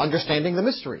understanding the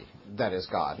mystery that is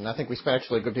God. And I think we spent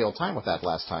actually a good deal of time with that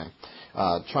last time,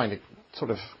 trying to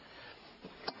sort of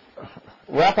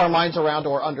wrap our minds around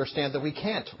or understand that we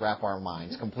can't wrap our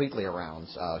minds completely around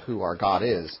who our God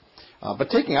is. But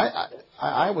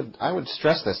I would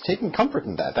stress this, taking comfort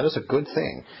in that. That is a good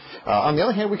thing. On the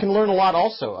other hand, we can learn a lot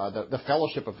also. The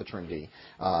fellowship of the Trinity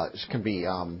can be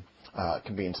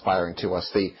inspiring to us.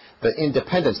 The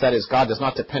independence, that is, God does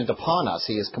not depend upon us.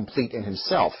 He is complete in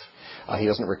Himself. He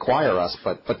doesn't require us,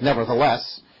 but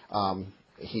nevertheless,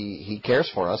 He cares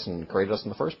for us and created us in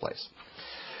the first place.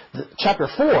 Chapter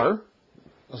 4,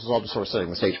 this is all just sort of setting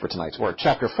the stage for tonight's work.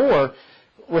 Chapter 4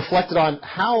 reflected on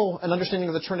how an understanding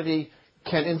of the Trinity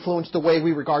can influence the way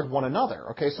we regard one another.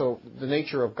 Okay, so the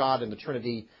nature of God and the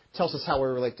Trinity tells us how we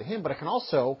relate to Him, but it can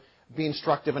also be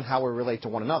instructive in how we relate to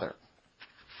one another.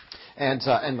 And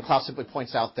MacLeod simply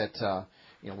points out that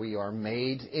we are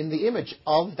made in the image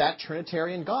of that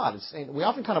Trinitarian God. We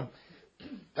often kind of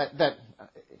that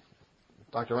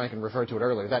Dr. Rankin referred to it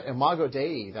earlier. That imago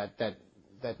Dei,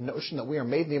 that notion that we are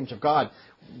made in the image of God,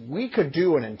 we could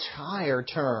do an entire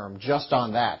term just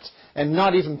on that and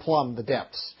not even plumb the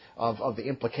depths of the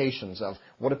implications of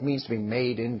what it means to be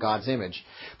made in God's image.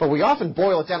 But we often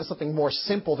boil it down to something more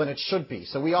simple than it should be.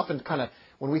 So we often kind of,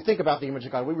 when we think about the image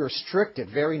of God, we restrict it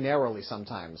very narrowly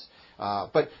sometimes.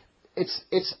 But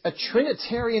it's a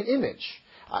Trinitarian image.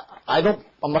 I'm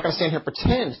not going to stand here and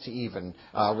pretend to even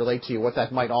relate to you what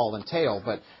that might all entail,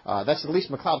 but that's at least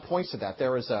MacLeod points to that.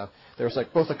 There's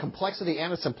both a complexity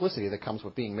and a simplicity that comes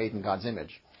with being made in God's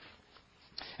image,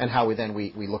 and how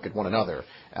we look at one another,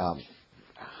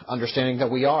 understanding that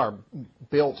we are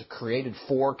built, created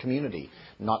for community,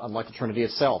 not unlike the Trinity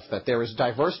itself. That there is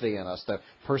diversity in us. That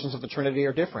persons of the Trinity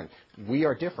are different. We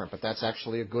are different, but that's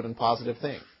actually a good and positive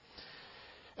thing.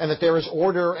 And that there is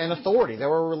order and authority. There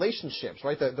are relationships,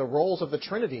 right? The roles of the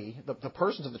Trinity, the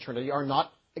persons of the Trinity, are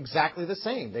not exactly the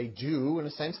same. They do, in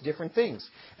a sense, different things.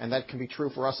 And that can be true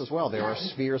for us as well. There are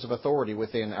spheres of authority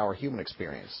within our human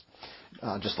experience,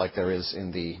 just like there is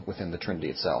within the Trinity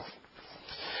itself.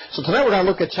 So tonight we're going to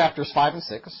look at chapters 5 and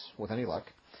 6, with any luck.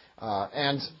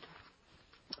 And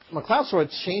MacLeod sort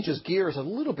of changes gears a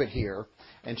little bit here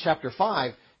in chapter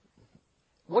 5.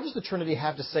 What does the Trinity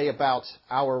have to say about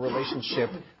our relationship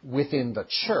within the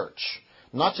church?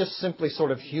 Not just simply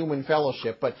sort of human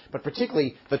fellowship, but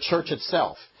particularly the church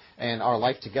itself and our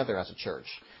life together as a church.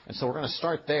 And so we're going to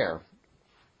start there.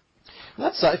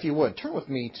 Let's, if you would, turn with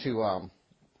me to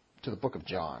the book of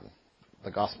John,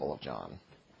 the Gospel of John.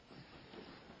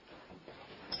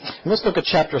 And let's look at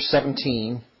chapter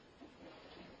 17,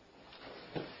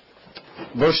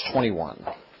 verse 21.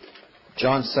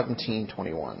 John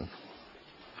 17:21.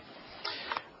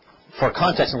 For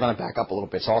context, I'm going to back up a little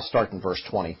bit, so I'll start in verse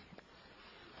 20.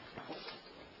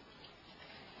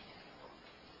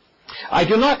 I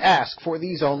do not ask for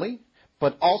these only,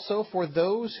 but also for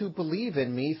those who believe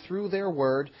in me through their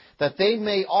word, that they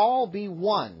may all be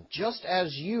one, just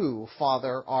as you,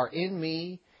 Father, are in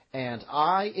me and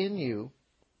I in you,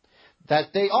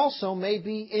 that they also may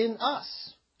be in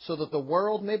us, so that the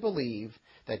world may believe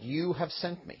that you have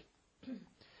sent me.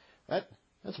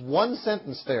 That's one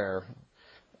sentence there.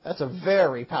 That's a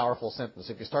very powerful sentence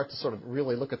if you start to sort of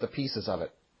really look at the pieces of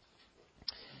it.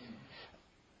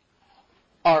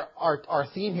 Our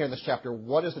theme here in this chapter,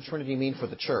 what does the Trinity mean for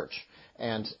the church?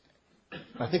 And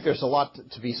I think there's a lot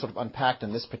to be sort of unpacked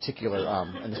in this particular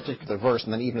verse,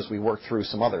 and then even as we work through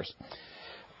some others.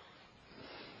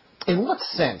 In what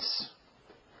sense,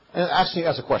 and actually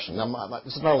as a question,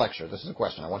 this is not a lecture, this is a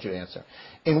question I want you to answer.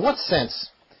 In what sense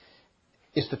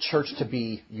is the church to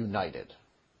be united?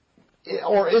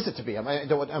 Or is it to be? Am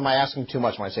I asking too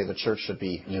much when I say the church should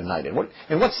be united?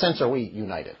 In what sense are we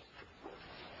united?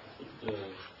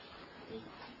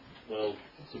 Well,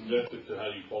 subjective to how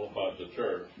you qualify the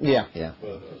church. Yeah.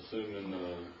 But assuming,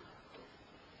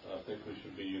 I think we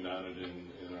should be united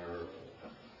in our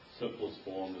simplest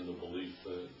form, in the belief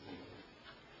that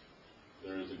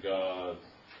there is a God,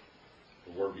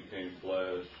 the Word became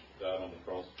flesh, died on the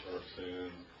cross for our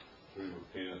sins, we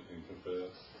repent and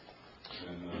confess,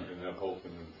 and have hope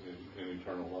in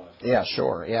eternal life. Yeah,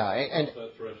 sure. Yeah, and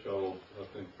that threshold, I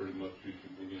think, pretty much you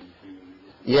should be in the community.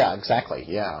 Yeah, exactly.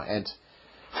 Yeah, and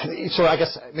so I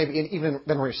guess maybe even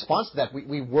in response to that,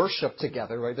 we worship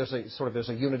together, right? There's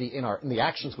a unity in the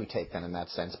actions we take then in that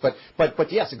sense.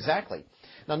 But yes, exactly.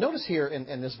 Now notice here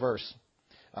in this verse,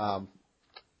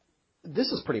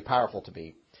 this is pretty powerful to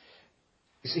me.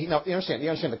 You see, now you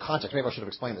understand the context. Maybe I should have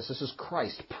explained this. This is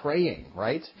Christ praying,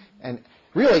 right? And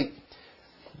really,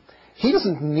 he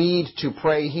doesn't need to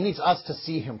pray. He needs us to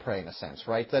see him pray in a sense,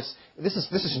 right? This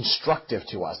is instructive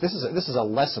to us. This is a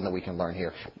lesson that we can learn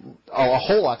here. A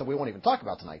whole lot that we won't even talk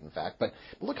about tonight, in fact. But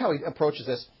look how he approaches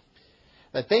this.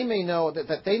 That they may know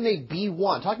that they may be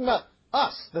one. Talking about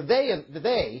us, the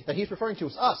they that he's referring to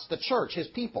is us, the church, his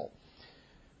people.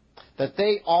 That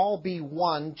they all be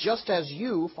one, just as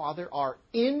you, Father, are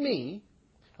in me.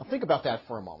 Now think about that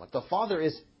for a moment. The Father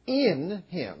is in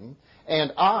him,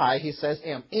 and I, he says,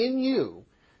 am in you.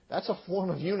 That's a form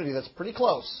of unity that's pretty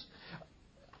close.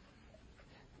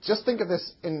 Just think of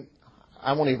this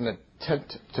I won't even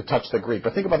attempt to touch the Greek,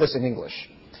 but think about this in English.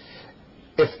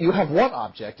 If you have one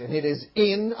object and it is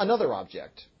in another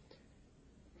object,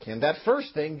 can that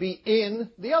first thing be in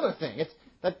the other thing?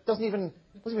 That doesn't even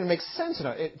make sense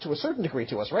to a certain degree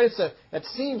to us, right? It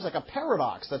seems like a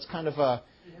paradox. That's kind of a...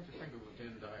 You have to think of a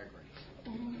Venn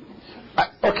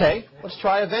diagram. Okay, let's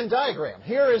try a Venn diagram.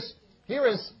 Here is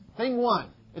thing one.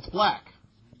 It's black.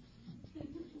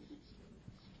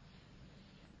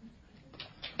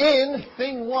 In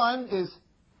thing one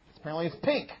apparently it's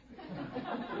pink.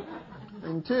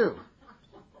 Thing two.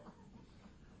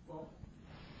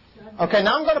 Okay,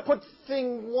 now I'm going to put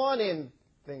thing one in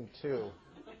thing two.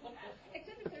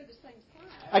 Except if they're the same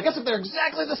size. I guess if they're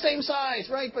exactly the same size,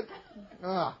 right? But,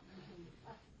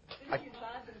 If you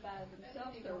divide them by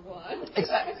themselves, they're one.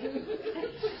 Exactly.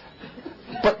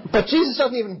 But Jesus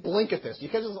doesn't even blink at this. You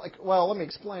can't just well, let me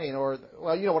explain, or,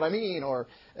 well, you know what I mean, or,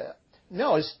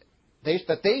 no,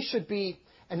 that they should be,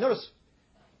 and notice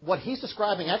what he's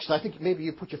describing, actually, I think maybe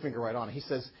you put your finger right on it. He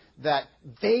says that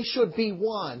they should be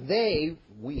one.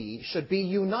 We should be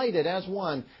united as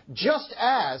one, just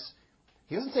as,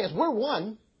 he doesn't say as we're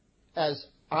one, as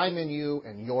I'm in you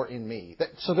and you're in me.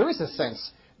 So there is a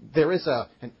sense, there is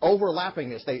an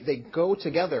overlappingness. They go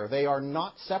together. They are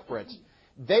not separate.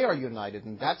 They are united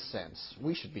in that sense.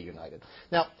 We should be united.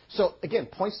 Now, so again,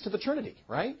 points to the Trinity,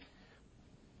 right?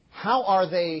 How are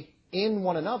they in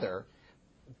one another?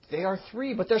 They are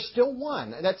three, but they're still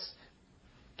one. That's,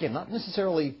 again, not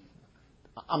necessarily,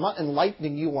 I'm not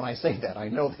enlightening you when I say that. I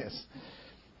know this.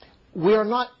 We are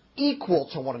not equal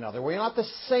to one another. We are not the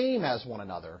same as one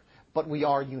another, but we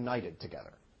are united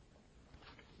together.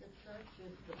 The church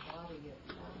is the body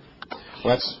of Christ.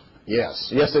 Well,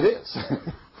 yes, it is.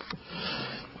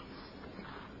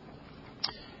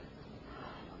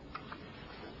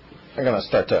 I'm going to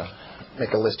start to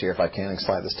make a list here if I can and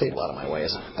slide this table out of my way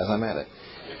as I'm at it.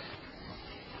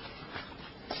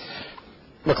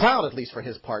 MacLeod, at least for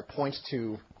his part, points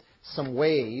to some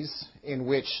ways in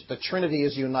which the Trinity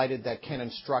is united that can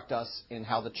instruct us in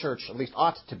how the church at least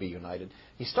ought to be united.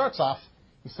 He starts off,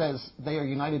 he says, they are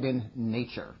united in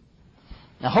nature.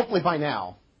 Now, hopefully by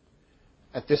now,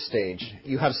 at this stage,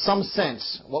 you have some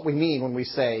sense what we mean when we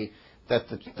say that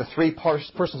the three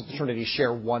persons of the Trinity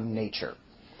share one nature.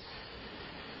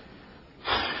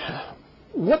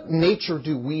 What nature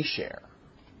do we share,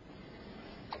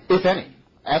 if any?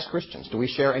 As Christians, do we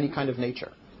share any kind of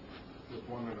nature? With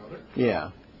one another.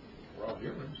 Yeah. We're all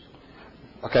humans.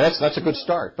 Okay, that's a good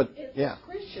start, but yeah. As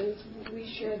Christians, we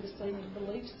share the same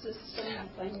belief system,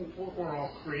 the same... We're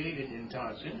all created in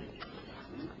God's image.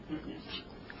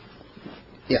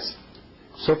 Yes.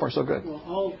 So far, so good. Well,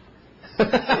 all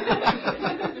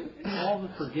the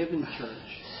forgiven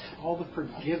church, all the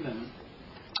forgiven...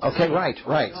 Okay, right,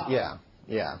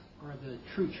 yeah. Or the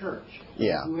true church.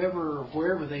 Yeah. Whoever,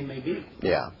 wherever they may be.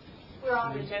 Yeah. We're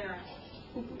all regenerate.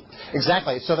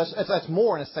 Exactly. So that's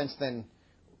more in a sense than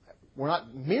we're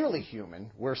not merely human.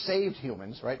 We're saved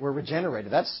humans, right? We're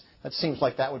regenerated. That seems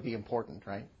like that would be important,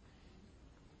 right?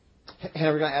 Hannah,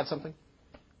 are we going to add something?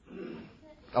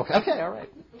 Okay, all right.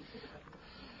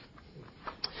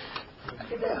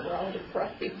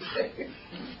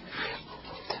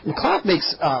 MacLeod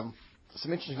makes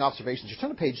some interesting observations. You turn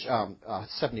to page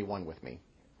 71 with me.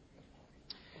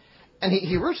 And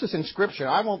he roots this in Scripture.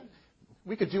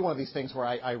 We could do one of these things where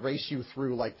I race you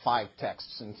through like 5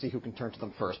 texts and see who can turn to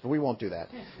them first, but we won't do that.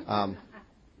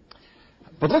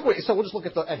 But so we'll just look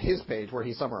at his page where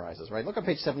he summarizes, right? Look at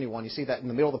page 71. You see that in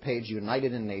the middle of the page,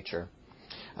 united in nature.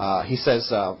 He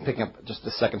says, picking up just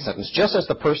the second sentence, just as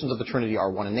the persons of the Trinity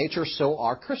are one in nature, so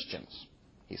are Christians,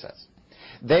 he says.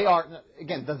 They are,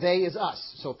 again, the they is us.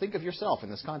 So think of yourself in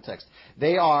this context.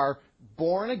 They are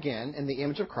born again in the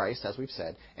image of Christ, as we've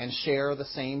said, and share the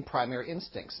same primary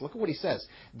instincts. Look at what he says.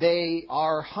 They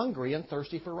are hungry and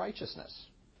thirsty for righteousness.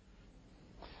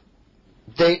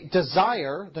 They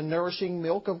desire the nourishing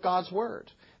milk of God's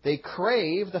Word. They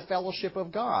crave the fellowship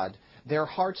of God. Their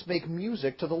hearts make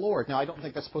music to the Lord. Now, I don't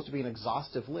think that's supposed to be an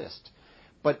exhaustive list,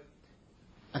 but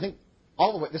I think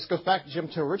all of it, this goes back, Jim,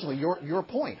 to originally your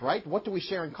point, right? What do we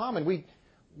share in common?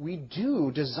 We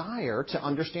do desire to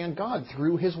understand God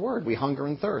through His Word. We hunger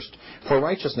and thirst for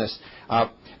righteousness. I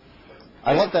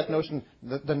love that notion,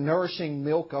 the nourishing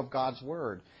milk of God's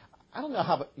Word. I don't know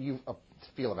how you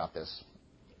feel about this.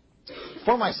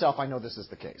 For myself, I know this is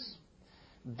the case.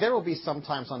 There will be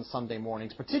sometimes on Sunday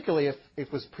mornings, particularly if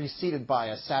it was preceded by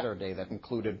a Saturday that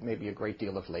included maybe a great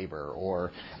deal of labor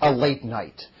or a late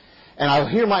night. And I'll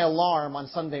hear my alarm on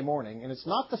Sunday morning, and it's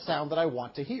not the sound that I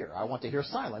want to hear. I want to hear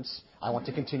silence. I want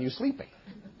to continue sleeping.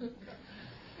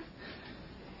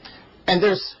 And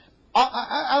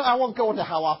I won't go into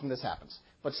how often this happens,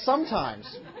 but sometimes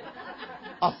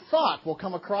a thought will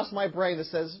come across my brain that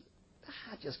says,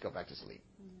 just go back to sleep.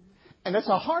 And it's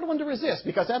a hard one to resist,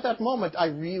 because at that moment, I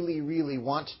really, really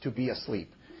want to be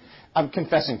asleep. I'm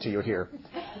confessing to you here.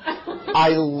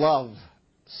 I love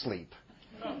sleep.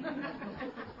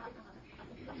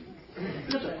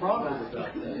 There's a problem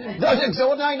about that.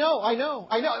 So I know.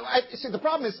 See, the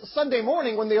problem is Sunday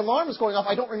morning when the alarm is going off,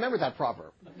 I don't remember that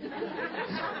proverb. You're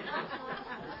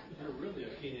really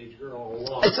a teenage girl all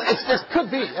along. It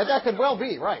could be. That could well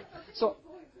be, right. So,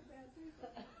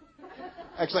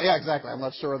 actually, yeah, exactly. I'm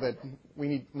not sure that we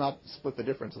need not split the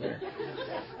difference there.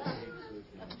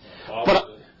 But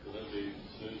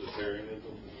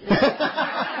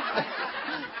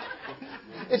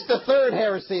it's the third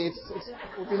heresy. It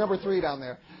will be number 3 down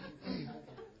there.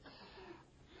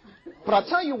 But I'll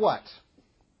tell you what.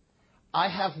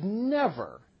 I've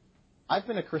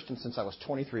been a Christian since I was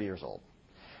 23 years old.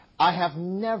 I have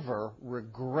never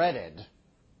regretted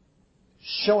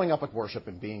showing up at worship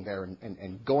and being there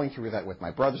and going through that with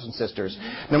my brothers and sisters.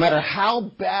 No matter how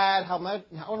bad,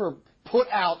 however put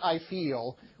out I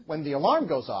feel when the alarm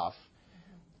goes off,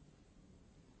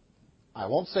 I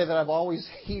won't say that I've always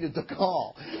heeded the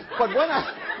call, but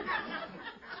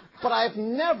I've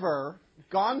never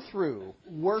gone through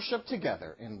worship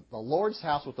together in the Lord's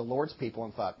house with the Lord's people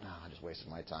and thought, I just wasted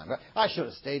my time. I should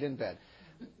have stayed in bed.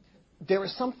 There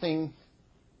is something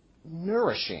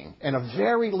nourishing in a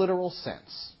very literal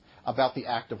sense about the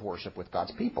act of worship with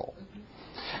God's people.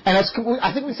 And I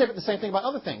think we say the same thing about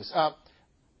other things.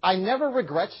 I never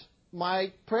regret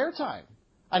my prayer time.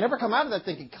 I never come out of that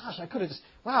thinking, gosh, I could have just,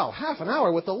 half an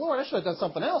hour with the Lord. I should have done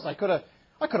something else. I could have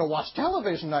watched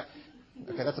television. Okay,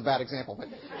 that's a bad example. But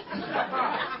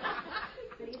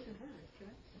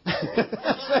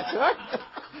that's right.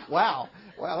 Wow,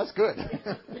 that's good.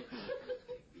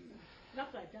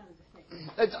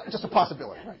 It's just a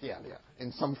possibility, right? Yeah.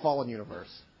 In some fallen universe.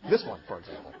 This one, for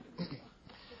example. If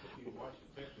you watch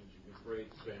the Texans, you can pray at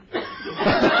the same time.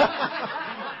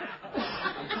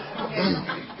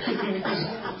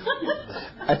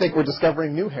 I think we're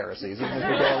discovering new heresies even as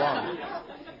we go along.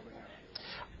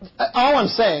 All I'm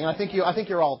saying, and I think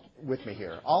you're all with me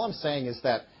here. All I'm saying is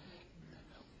that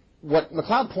what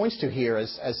MacLeod points to here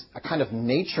as a kind of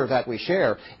nature that we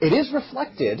share, it is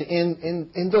reflected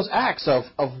in those acts of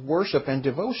worship and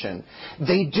devotion.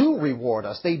 They do reward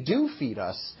us. They do feed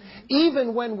us,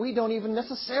 even when we don't even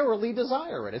necessarily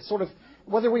desire it. It's sort of,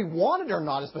 whether we want it or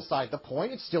not is beside the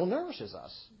point. It still nourishes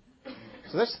us.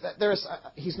 So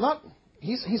he's on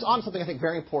something I think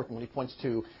very important when he points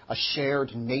to a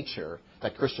shared nature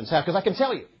that Christians have. Because I can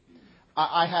tell you,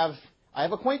 I have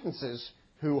acquaintances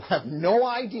who have no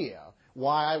idea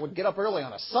why I would get up early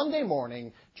on a Sunday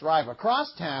morning, drive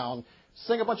across town,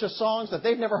 sing a bunch of songs that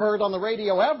they've never heard on the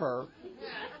radio ever,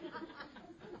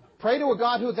 pray to a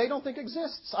God who they don't think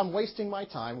exists. I'm wasting my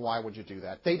time. Why would you do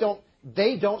that? They don't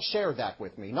share that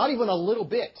with me, not even a little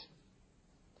bit.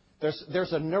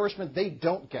 There's a nourishment they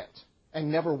don't get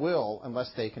and never will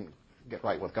unless they can get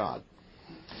right with God.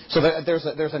 So there's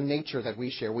a nature that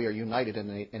we share. We are united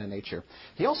in a nature.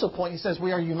 He says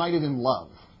we are united in love.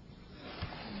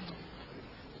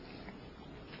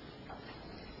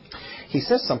 He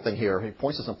says something here. He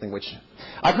points to something which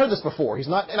I've heard this before. He's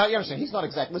not, and I understand he's not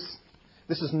exactly.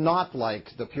 This is not like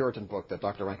the Puritan book that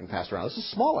Dr. Rankin passed around. This is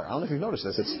smaller. I don't know if you've noticed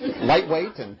this. It's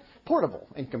lightweight and portable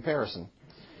in comparison,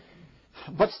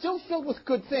 but still filled with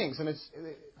good things. And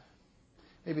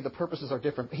maybe the purposes are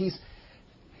different.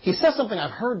 he says something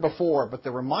I've heard before, but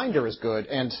the reminder is good,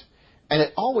 and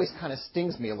it always kind of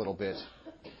stings me a little bit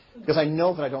because I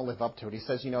know that I don't live up to it. He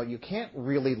says, you can't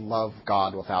really love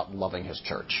God without loving his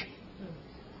church.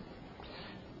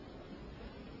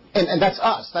 And that's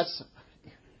us.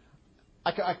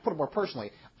 I put it more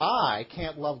personally. I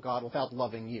can't love God without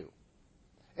loving you.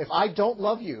 If I don't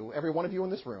love you, every one of you in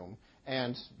this room,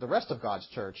 and the rest of God's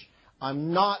church,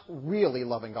 I'm not really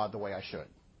loving God the way I should.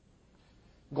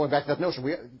 Going back to that notion,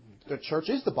 the church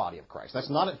is the body of Christ.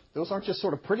 Those aren't just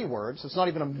sort of pretty words. It's not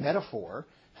even a metaphor.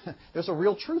 There's a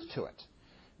real truth to it.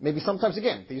 Maybe sometimes,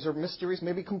 again, these are mysteries,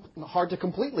 maybe hard to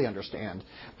completely understand.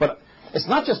 But it's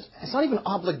not even an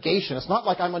obligation. It's not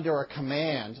like I'm under a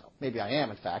command. Maybe I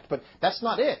am, in fact, but that's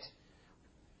not it.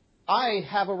 I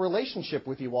have a relationship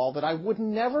with you all that I would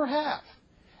never have.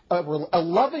 A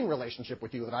loving relationship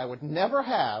with you that I would never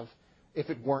have if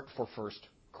it weren't for first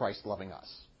Christ loving us.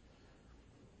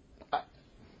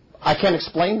 I can't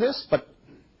explain this, but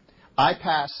I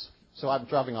pass. So I'm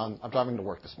driving to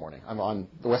work this morning. I'm on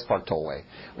the West Park Tollway,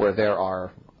 where there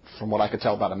are, from what I could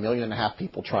tell, about 1.5 million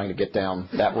people trying to get down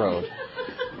that road.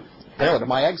 They're at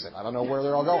my exit. I don't know where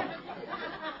they're all going.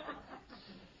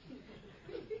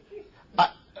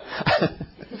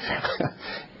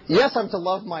 Yes, I'm to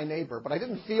love my neighbor, but I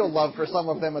didn't feel love for some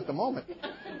of them at the moment.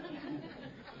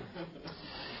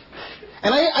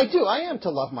 And I am to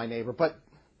love my neighbor, but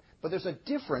there's a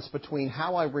difference between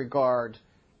how I regard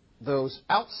those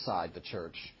outside the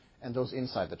church and those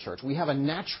inside the church. We have a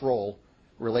natural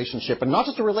relationship, and not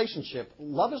just a relationship.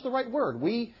 Love is the right word.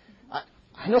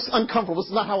 I know it's uncomfortable. This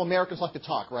is not how Americans like to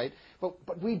talk, right?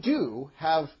 But we do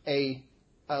have a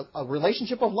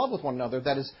relationship of love with one another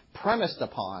that is premised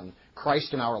upon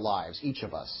Christ in our lives, each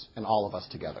of us and all of us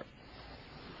together.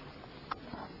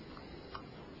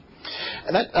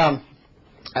 And that,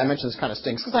 I mentioned this kind of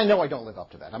stinks because I know I don't live up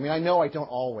to that. I mean, I know I don't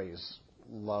always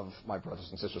love my brothers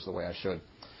and sisters the way I should.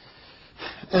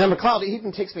 And then McLeod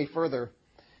even takes me further.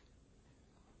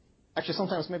 Actually,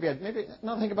 sometimes maybe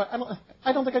now think about it,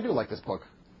 I don't think I do like this book.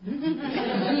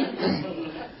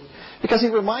 Because he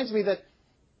reminds me that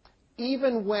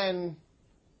even when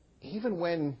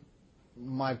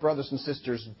my brothers and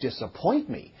sisters disappoint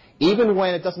me, even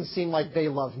when it doesn't seem like they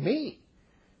love me,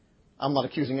 I'm not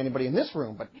accusing anybody in this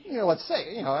room, but let's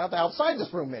say, outside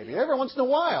this room maybe, every once in a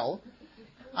while,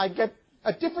 I get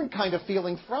a different kind of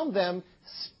feeling from them.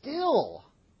 Still,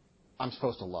 I'm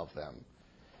supposed to love them.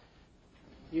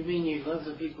 You mean you love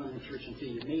the people in the church until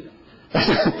you meet them?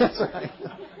 That's right.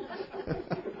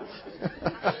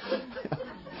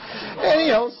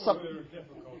 And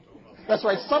that's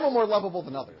right. Some are more lovable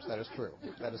than others. That is true.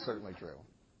 That is certainly true.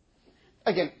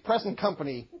 Again, present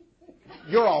company,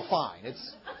 you're all fine.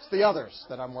 It's the others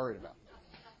that I'm worried about.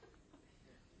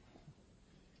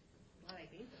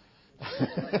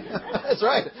 That's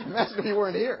right. Imagine if you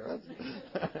weren't here.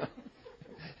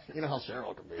 You know how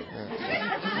Cheryl can be.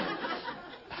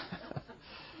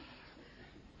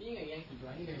 Being a Yankee, do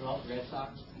I need to go out Red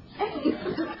Sox?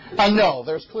 I know.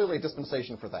 There's clearly a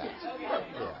dispensation for that.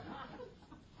 Yeah.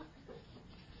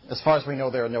 As far as we know,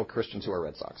 there are no Christians who are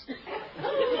Red Sox.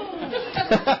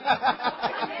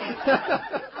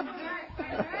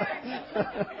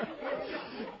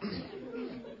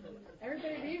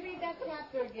 Everybody reread that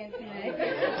chapter again tonight.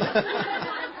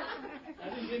 I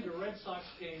didn't get to Red Sox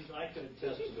games. I could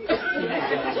attest to it.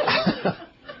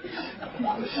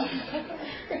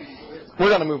 We're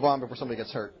going to move on before somebody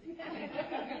gets hurt.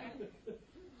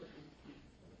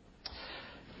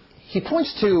 He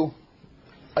points to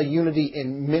a unity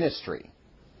in ministry.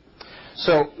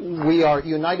 So we are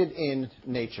united in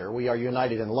nature. We are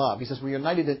united in love. He says we're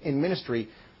united in ministry.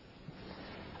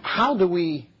 How do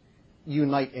we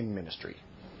unite in ministry?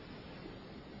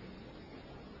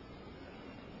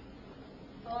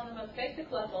 Well, on the most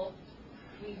basic level,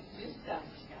 we do stuff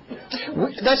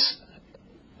together.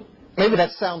 Maybe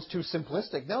that sounds too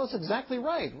simplistic. No, it's exactly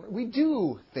right. We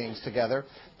do things together.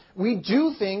 We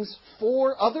do things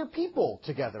for other people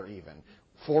together even.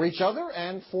 For each other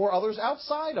and for others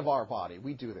outside of our body.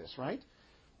 We do this, right?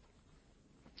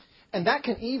 And that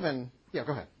can even... Yeah,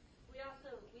 go ahead.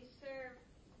 We serve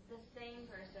the same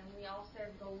person. We all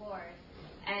serve the Lord.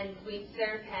 And we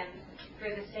serve Him for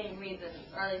the same reasons.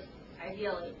 Or at least,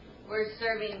 ideally, we're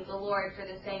serving the Lord for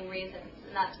the same reasons.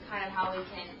 And that's kind of how we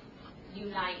can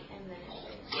unite in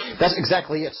ministry. That's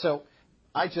exactly it. So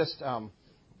I just...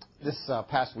 this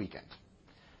past weekend...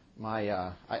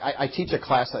 I teach a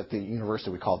class at the university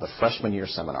we call the freshman year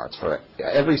seminar. It's for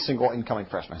every single incoming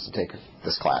freshman has to take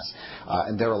this class.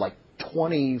 And there are like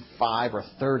 25 or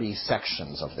 30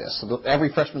 sections of this. So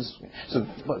every freshman's, so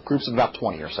groups of about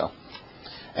 20 or so.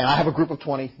 And I have a group of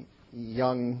 20.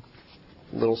 young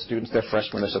little students. They're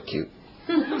freshmen. They're so cute.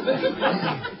 Did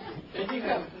you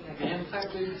have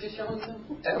anti-religious yelling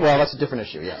them? Well, that's a different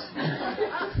issue, yes.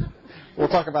 We'll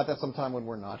talk about that sometime when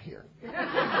we're not here.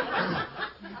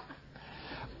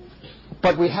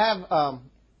 But we have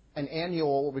an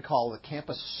annual, what we call the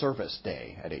Campus Service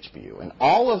Day at HBU. And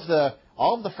all of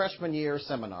the freshman year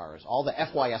seminars, all the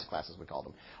FYS classes, we call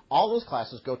them, all those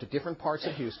classes go to different parts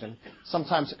of Houston.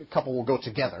 Sometimes a couple will go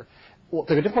together. Well,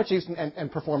 they go to different parts of Houston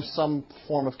and perform some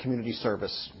form of community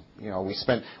service. You know, we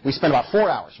spent about 4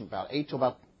 hours, from about 8 to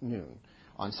about noon,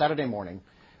 on Saturday morning.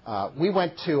 We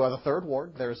went to the Third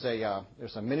Ward. There's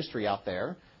a ministry out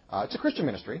there. It's a Christian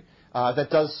ministry that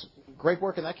does great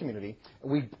work in that community.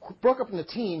 We broke up into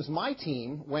teams. My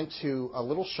team went to a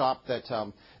little shop that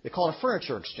they call it a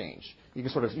furniture exchange.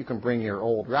 You can bring your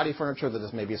old ratty furniture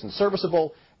that maybe isn't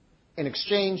serviceable. In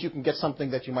exchange, you can get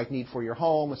something that you might need for your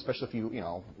home, especially if you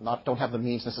don't have the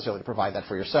means necessarily to provide that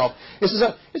for yourself.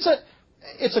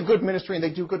 It's a good ministry, and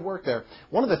they do good work there.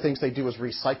 One of the things they do is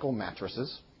recycle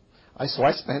mattresses. So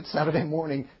I spent Saturday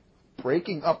morning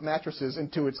breaking up mattresses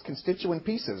into its constituent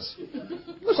pieces.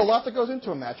 There's a lot that goes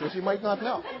into a mattress you might not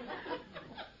know.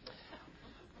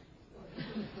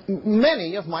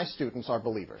 Many of my students are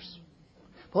believers.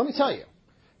 But let me tell you,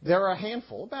 there are a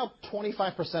handful, about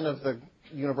 25% of the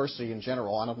university in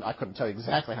general, I couldn't tell you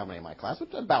exactly how many in my class,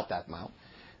 but about that amount,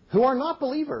 who are not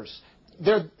believers.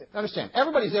 Understand,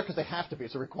 everybody's there because they have to be.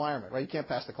 It's a requirement, right? You can't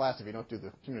pass the class if you don't do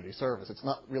the community service. It's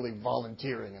not really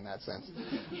volunteering in that sense.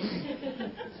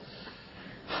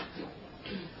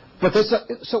 But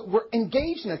so we're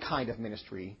engaged in a kind of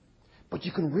ministry, but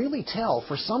you can really tell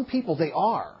for some people they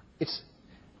are.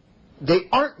 They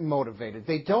aren't motivated.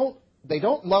 They don't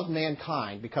love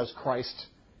mankind because Christ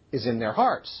is in their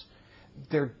hearts.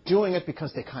 They're doing it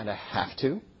because they kind of have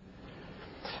to.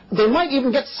 They might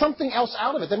even get something else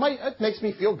out of it. It makes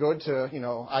me feel good to,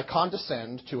 I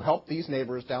condescend to help these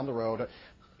neighbors down the road.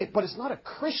 But it's not a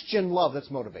Christian love that's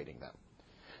motivating them.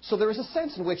 So there is a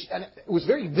sense in which, and it was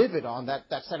very vivid on that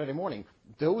Saturday morning,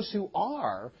 those who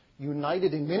are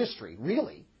united in ministry,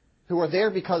 really, who are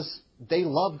there because they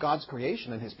love God's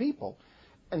creation and His people,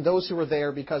 and those who are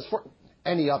there because for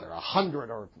any other,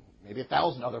 100 or maybe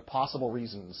 1,000 other possible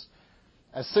reasons,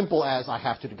 as simple as I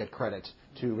have to get credit,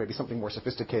 to maybe something more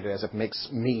sophisticated as it makes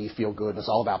me feel good, and it's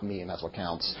all about me, and that's what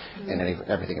counts, and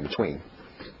everything in between.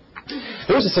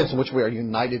 There is a sense in which we are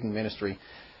united in ministry.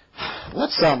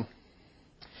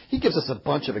 He gives us a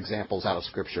bunch of examples out of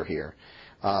Scripture here.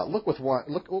 Look with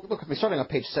me, starting on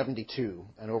page 72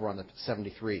 and over on the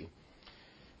 73.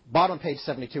 Bottom of page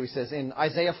 72, he says, in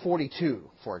Isaiah 42,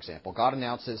 for example, God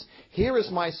announces, "Here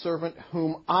is my servant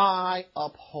whom I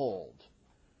uphold."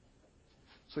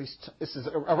 So this is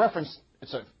a reference,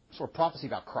 it's a sort of prophecy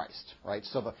about Christ, right?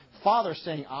 So the Father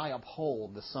saying, "I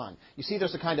uphold the Son." You see,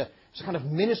 there's a kind of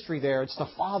ministry there. It's the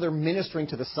Father ministering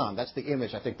to the Son. That's the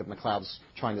image I think that McLeod's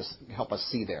trying to help us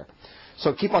see there.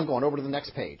 So keep on going over to the next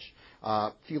page.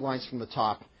 A few lines from the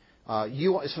top.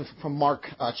 It's from Mark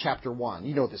chapter 1.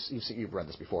 You know this. You've read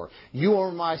this before. "You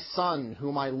are my Son,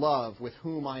 whom I love, with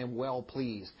whom I am well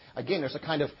pleased." Again, there's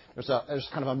kind of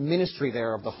a ministry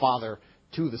there of the Father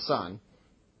to the Son.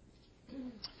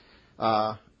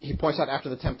 He points out after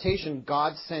the temptation,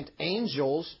 God sent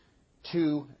angels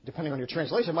to, depending on your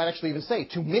translation, it might actually even say,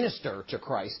 to minister to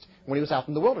Christ when He was out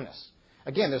in the wilderness.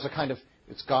 Again, there's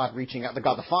it's God reaching out,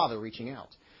 God the Father reaching out.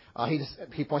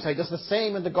 He points out He does the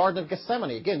same in the Garden of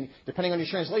Gethsemane. Again, depending on your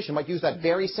translation, might use that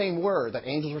very same word, that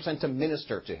angels were sent to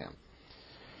minister to Him.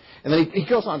 And then he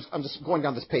goes on, I'm just going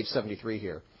down this page 73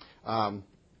 here.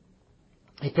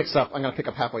 He picks up, I'm going to pick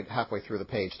up halfway through the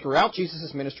page. Throughout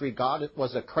Jesus' ministry, God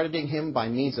was accrediting Him by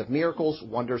means of miracles,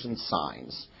 wonders, and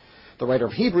signs. The writer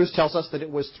of Hebrews tells us that it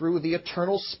was through the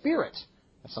eternal Spirit,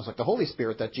 that sounds like the Holy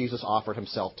Spirit, that Jesus offered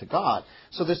Himself to God.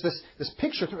 So there's this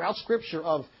picture throughout Scripture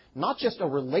of not just a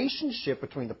relationship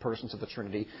between the persons of the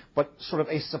Trinity, but sort of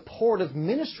a supportive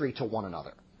ministry to one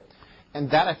another. And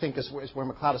that, I think, is where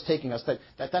McLeod is taking us,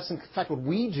 that's in fact what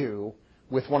we do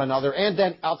with one another, and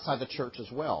then outside the church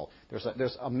as well.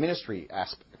 There's a ministry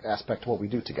aspect to what we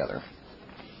do together.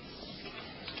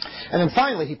 And then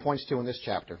finally, he points to, in this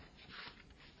chapter,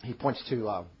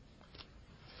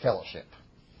 fellowship.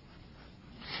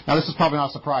 Now, this is probably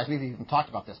not a surprise. We've even talked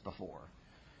about this before.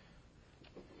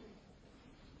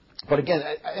 But again,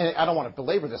 I don't want to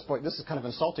belabor this point. This is kind of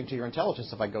insulting to your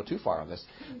intelligence if I go too far on this.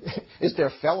 Is there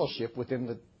fellowship within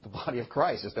the body of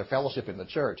Christ? Is there fellowship in the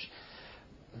church?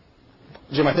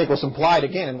 Jim, I think was implied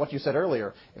again in what you said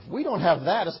earlier. If we don't have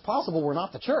that, it's possible we're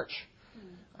not the church.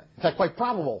 In fact, quite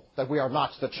probable that we are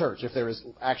not the church if there is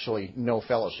actually no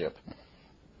fellowship.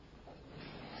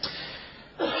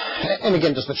 And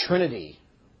again, does the Trinity,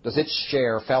 does it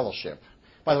share fellowship?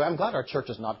 By the way, I'm glad our church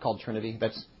is not called Trinity.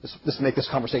 This make this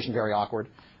conversation very awkward.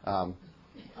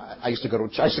 I used to go to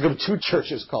 2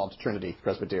 churches called Trinity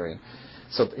Presbyterian,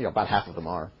 so about half of them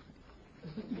are.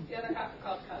 The other half are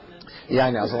called covenants. Yeah, I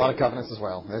know. There's a lot of covenants as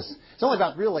well. There's only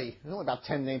about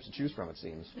 10 names to choose from, it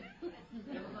seems.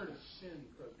 Never heard of sin,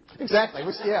 Presbyterian. Exactly.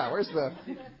 Where's the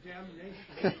Damnation.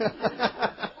 Although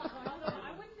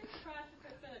I wouldn't be surprised if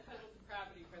there's been a total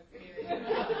depravity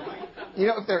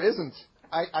Presbyterian. If there isn't,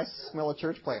 I smell a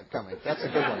church plant coming. That's a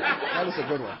good one. That is a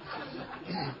good one.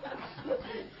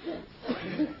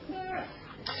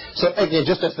 So again,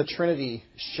 just as the Trinity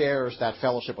shares that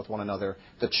fellowship with one another,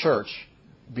 the church,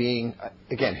 being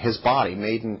again His body,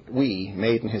 made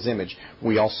in His image,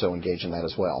 we also engage in that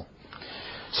as well.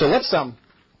 So let's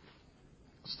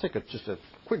take just a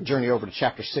quick journey over to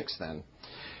chapter 6 then.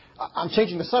 I'm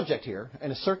changing the subject here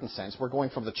in a certain sense. We're going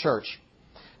from the church.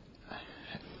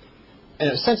 In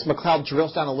a sense, MacLeod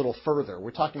drills down a little further.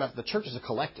 We're talking about the church as a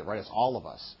collective, right? It's all of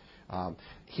us.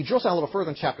 He drills down a little further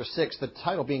in chapter 6, the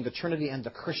title being The Trinity and the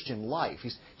Christian Life.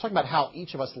 He's talking about how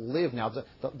each of us live now.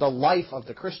 The life of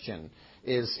the Christian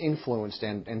is influenced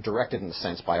and directed, in a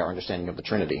sense, by our understanding of the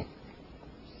Trinity.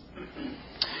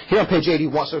 Here on page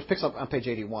 81, so it picks up on page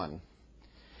 81.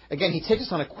 Again, he takes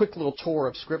us on a quick little tour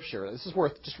of Scripture. This is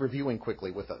worth just reviewing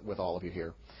quickly with all of you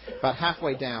here. About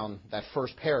halfway down that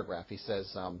first paragraph, he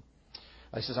says,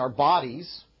 our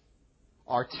bodies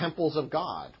are temples of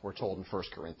God, we're told in 1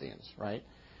 Corinthians, right?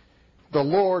 The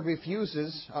Lord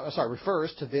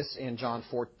refers to this in John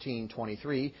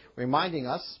 14:23, reminding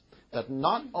us that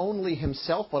not only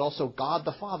Himself, but also God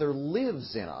the Father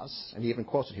lives in us. And he even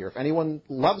quotes it here, if anyone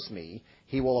loves me,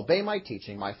 he will obey my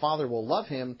teaching. My Father will love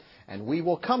him, and we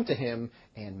will come to him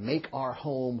and make our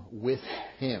home with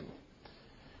him.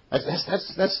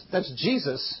 That's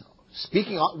Jesus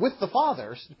speaking with the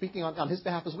Father, speaking on His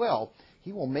behalf as well.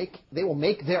 They will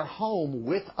make their home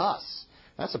with us.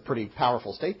 That's a pretty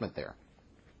powerful statement there.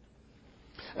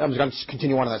 I'm going to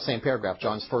continue on in that same paragraph.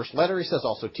 John's first letter, he says,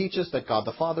 also teaches that God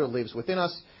the Father lives within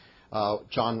us. 1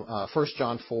 John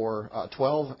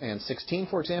 4:12 and 16,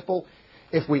 for example.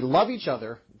 If we love each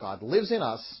other, God lives in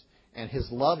us, and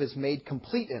His love is made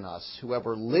complete in us.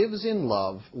 Whoever lives in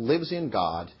love lives in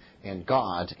God, and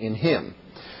God in him.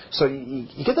 So you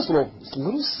get this little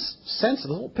sense, a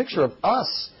little picture of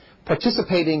us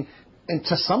participating, and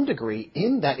to some degree,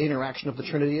 in that interaction of the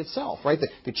Trinity itself, right?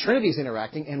 The Trinity is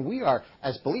interacting, and we are,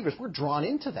 as believers, we're drawn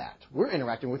into that. We're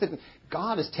interacting with it, and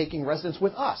God is taking residence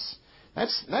with us.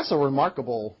 That's a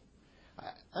remarkable,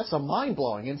 that's a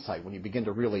mind-blowing insight when you begin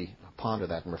to really ponder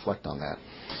that and reflect on that.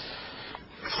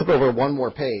 Flip over one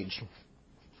more page.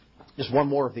 Just one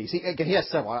more of these. He has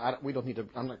several. We don't need to.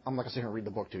 I'm not going to sit here and read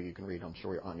the book to you. You can read, I'm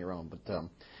sure, on your own. But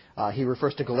he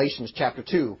refers to Galatians chapter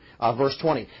 2, verse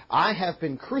 20. I have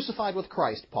been crucified with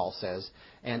Christ, Paul says,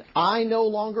 and I no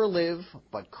longer live,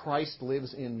 but Christ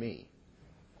lives in me.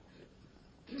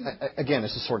 Again,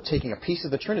 this is sort of taking a piece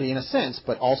of the Trinity in a sense,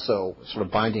 but also sort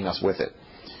of binding us with it.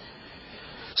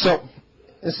 So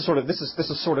this is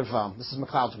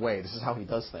MacLeod's way. This is how he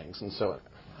does things. And so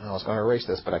I was going to erase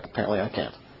this, but apparently I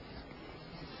can't.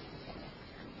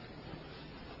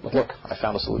 But look, I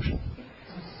found a solution.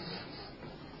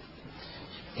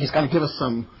 He's going to give us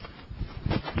some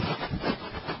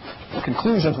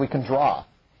conclusions we can draw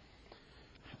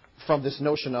from this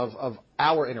notion of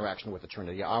our interaction with the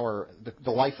Trinity,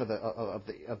 the life of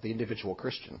the individual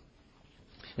Christian.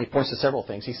 And he points to several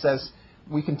things. He says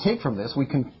we can take from this, we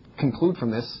can conclude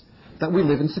from this, that we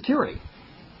live in security.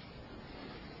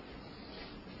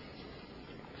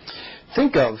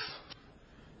 Think of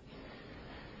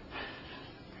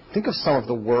some of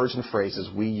the words and phrases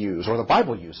we use, or the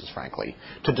Bible uses, frankly,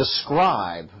 to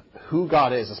describe who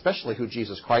God is, especially who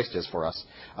Jesus Christ is for us.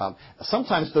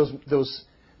 Sometimes those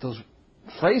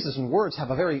phrases and words have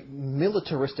a very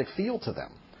militaristic feel to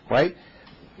them, right?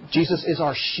 Jesus is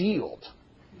our shield.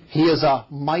 He is a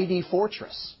mighty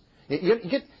fortress. You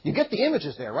get the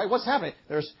images there, right? What's happening?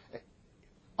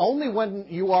 Only when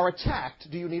you are attacked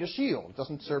do you need a shield. It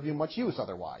doesn't serve you much use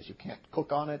otherwise. You can't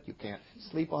cook on it. You can't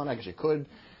sleep on it. I guess you could.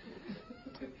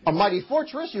 A mighty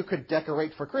fortress you could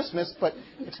decorate for Christmas, but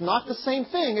it's not the same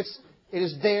thing. It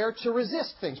is there to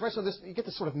resist things, right? So you get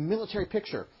this sort of military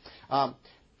picture.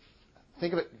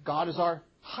 Think of it, God is our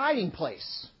hiding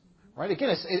place, right? Again,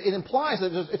 it implies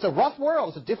that it's a rough world.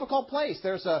 It's a difficult place.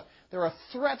 There are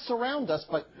threats around us,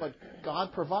 but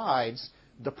God provides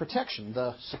the protection,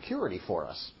 the security for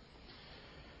us.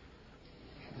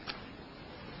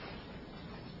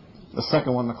 The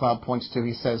second one MacLeod points to,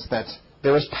 he says that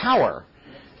there is power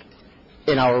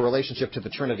in our relationship to the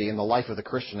Trinity and the life of the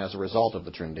Christian as a result of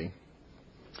the Trinity.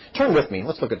 Turn with me.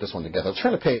 Let's look at this one together.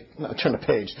 Turn to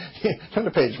page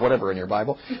whatever in your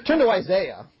Bible. Turn to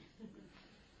Isaiah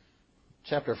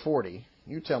chapter 40.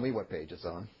 You tell me what page it's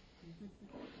on.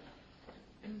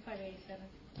 587.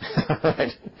 All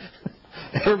right.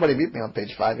 Everybody meet me on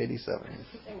page 587.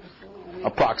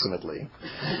 Approximately.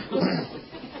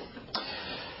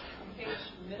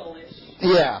 Middle-ish.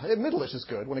 Yeah, middle-ish is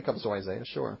good when it comes to Isaiah,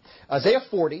 sure. Isaiah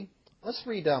 40. Let's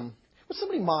read, would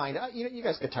somebody mind, you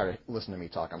guys get tired of listening to me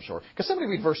talk, I'm sure. Could somebody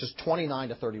read verses 29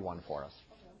 to 31 for us?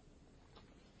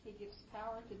 He gives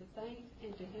power to the faint,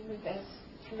 and to him who has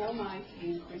no might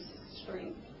he increases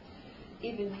strength.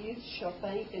 Even youth shall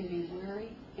faint and be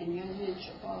weary, and young men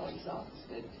shall fall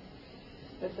exhausted.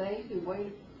 But they who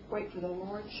wait for the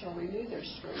Lord shall renew their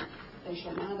strength. They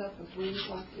shall mount up with wings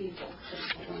like eagles. They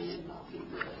shall run and not be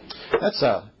weary.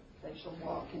 They shall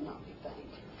walk and not be faint.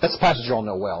 That's a passage you all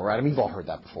know well, right? I mean, you've all heard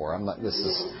that before.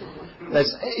 It's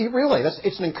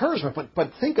an encouragement,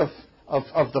 but think of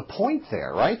the point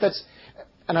there, right?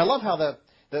 And I love how the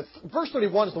verse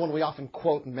 31 is the one we often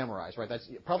quote and memorize, right? That's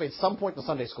probably at some point in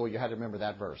Sunday school you had to remember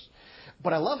that verse.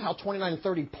 But I love how 29 and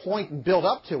 30 point and build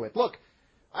up to it. Look,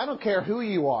 I don't care who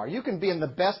you are. You can be in the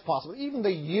best possible. Even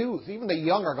the youth, even the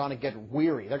young are going to get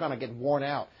weary. They're going to get worn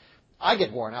out. I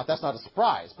get worn out. That's not a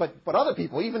surprise. But other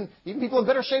people, even people in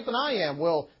better shape than I am,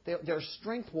 their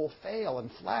strength will fail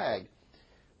and flag.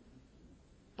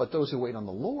 But those who wait on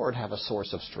the Lord have a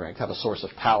source of strength, have a source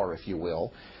of power, if you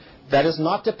will, that is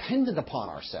not dependent upon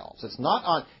ourselves. It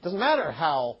doesn't matter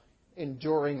how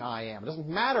enduring I am. It doesn't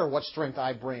matter what strength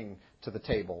I bring to the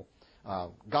table.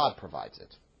 God provides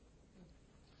it.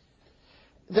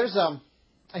 There's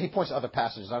he points to other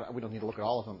passages. We don't need to look at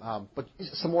all of them. But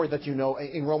some more that you know.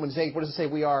 In Romans 8, what does it say?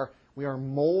 We are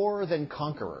more than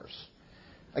conquerors.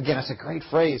 Again, that's a great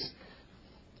phrase.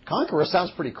 Conqueror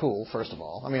sounds pretty cool, first of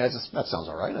all. I mean, that sounds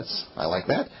all right. I like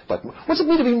that. But what's it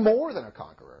mean to be more than a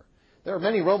conqueror? There are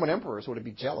many Roman emperors who would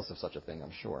be jealous of such a thing,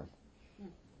 I'm sure.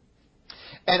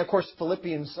 And, of course,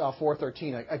 Philippians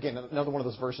 4:13, again, another one of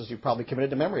those verses you probably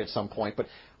committed to memory at some point, but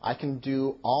I can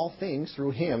do all things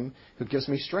through him who gives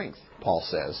me strength, Paul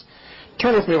says.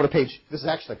 Turn with me over to this is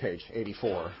actually page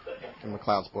 84 in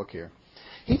McLeod's book here.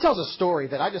 He tells a story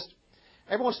that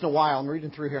every once in a while, I'm reading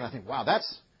through here and I think, wow,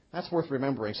 that's worth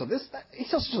remembering. So he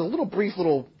tells just a brief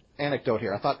little anecdote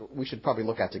here I thought we should probably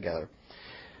look at together.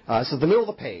 This is the middle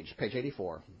of the page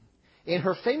 84. In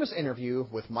her famous interview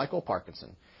with Michael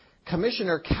Parkinson,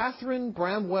 Commissioner Catherine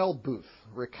Bramwell Booth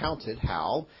recounted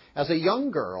how, as a young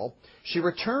girl, she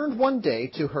returned one day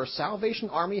to her Salvation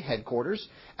Army headquarters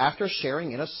after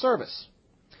sharing in a service.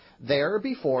 There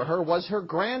before her was her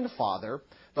grandfather,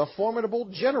 the formidable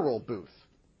General Booth.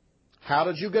 "How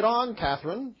did you get on,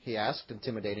 Catherine?" he asked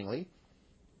intimidatingly.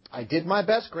 "I did my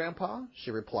best, Grandpa,"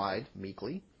 she replied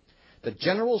meekly. The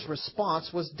General's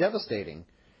response was devastating.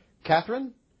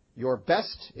 "Catherine, your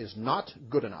best is not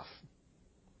good enough."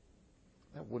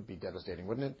 That would be devastating,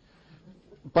 wouldn't it?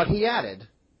 But he added,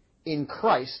 "In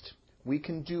Christ, we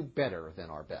can do better than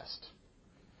our best."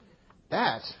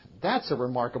 That's a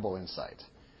remarkable insight.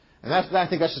 And I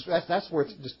think that's worth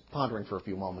just pondering for a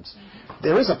few moments.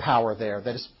 There is a power there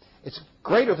it's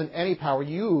greater than any power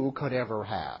you could ever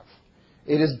have.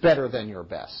 It is better than your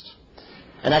best.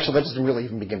 And actually, that doesn't really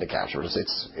even begin to capture it.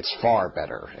 It's far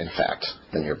better, in fact,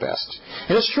 than your best.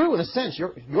 And it's true in a sense.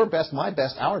 Your best, my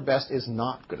best, our best is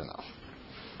not good enough.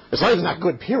 It's not even that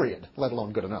good, period, let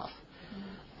alone good enough.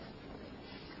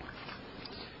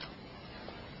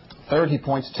 Third, he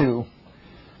points to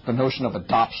the notion of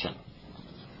adoption.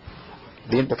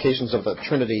 The implications of the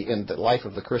Trinity in the life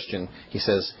of the Christian, he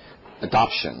says,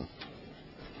 adoption.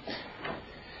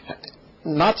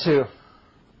 Not to,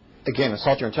 again,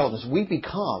 insult your intelligence, we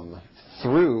become,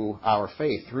 through our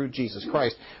faith, through Jesus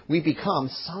Christ, we become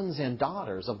sons and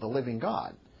daughters of the living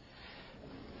God.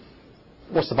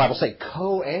 What's the Bible say?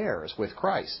 Co-heirs with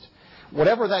Christ.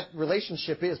 Whatever that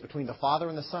relationship is between the Father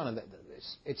and the Son, and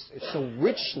it's so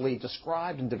richly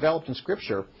described and developed in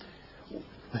Scripture,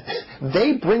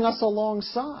 they bring us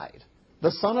alongside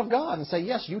the Son of God and say,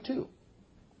 yes, you too.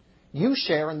 You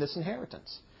share in this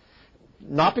inheritance.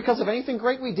 Not because of anything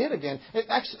great we did again.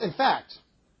 In fact,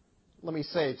 let me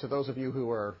say to those of you who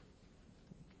are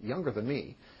younger than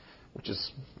me, which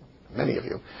is many of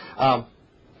you,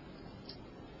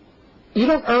 you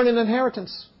don't earn an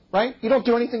inheritance, right? You don't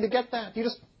do anything to get that.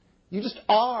 You just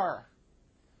are.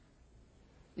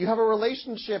 You have a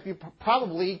relationship. You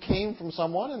probably came from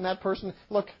someone, and that person,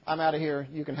 look, I'm out of here.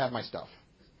 You can have my stuff.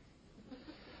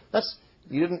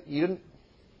 You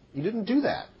didn't do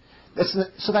that.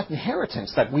 So that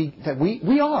inheritance that we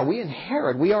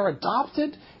inherit, we are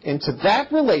adopted into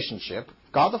that relationship,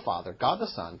 God the Father, God the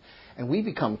Son, and we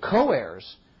become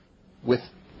co-heirs with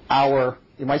our,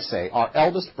 you might say, our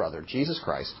eldest brother, Jesus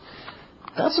Christ.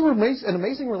 That's an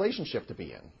amazing relationship to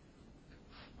be in.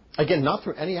 Again, not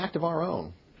through any act of our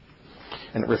own.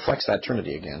 And it reflects that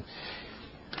Trinity again.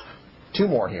 Two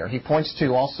more here. He points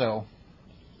to also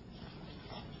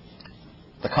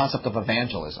the concept of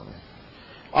evangelism.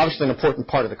 Obviously an important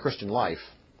part of the Christian life.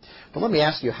 But let me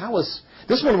ask you,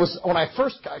 this one was, when I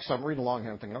first, so I'm reading along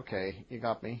here, I'm thinking, okay, you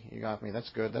got me, that's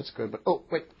good. But, oh,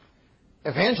 wait,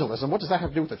 evangelism, what does that have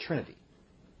to do with the Trinity?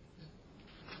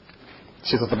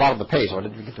 See, it's at the bottom of the page, so I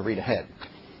didn't get to read ahead.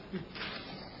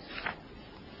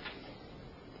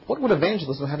 What would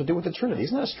evangelism have to do with the Trinity?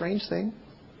 Isn't that a strange thing?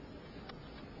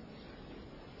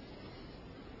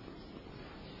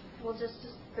 Well, just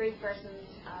three persons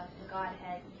of the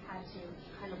Godhead had to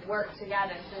kind of work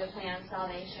together for the plan of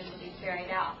salvation to be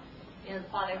carried out. You know, the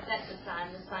Father sent the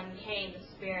Son came, the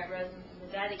Spirit rose him from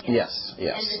the dead again. Yes,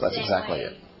 that's exactly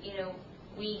it. You know,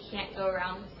 we can't go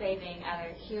around saving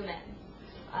other humans.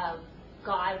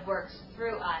 God works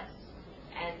through us,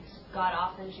 and God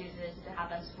often chooses to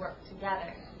have us work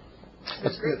together.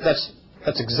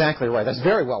 That's exactly right. That's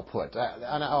very well put.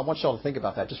 And I want you all to think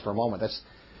about that just for a moment.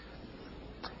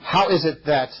 How is it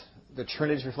that the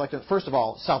Trinity is reflected? First of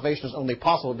all, salvation is only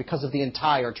possible because of the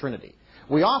entire Trinity.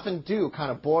 We often do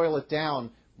kind of boil it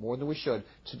down more than we should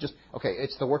to just, okay,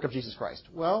 it's the work of Jesus Christ.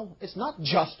 Well, it's not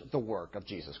just the work of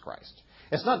Jesus Christ.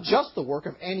 It's not just the work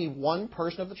of any one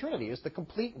person of the Trinity. It's the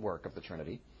complete work of the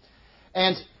Trinity.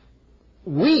 And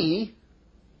we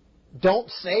don't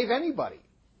save anybody.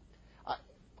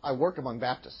 I work among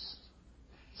Baptists.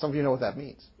 Some of you know what that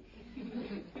means.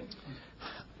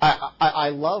 I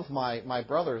love my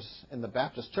brothers in the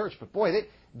Baptist church, but boy,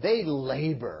 they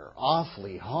labor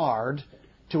awfully hard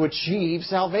to achieve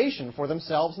salvation for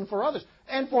themselves and for others.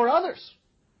 And for others.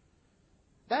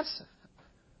 I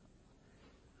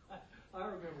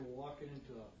remember walking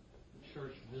into a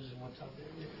church visiting one time,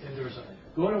 and there was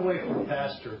going away from a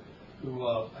pastor who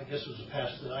I guess was a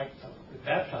pastor that I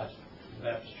baptized in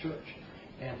the Baptist church.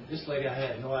 And this lady, I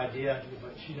had no idea,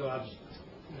 but she knew I was,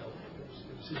 it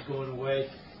was just going away.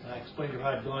 And I explained to her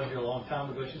I'd gone here a long time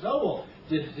ago. She said, "Oh, well,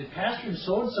 did Pastor and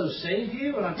so save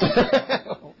you?" And I'm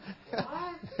thinking,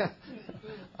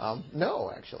 what?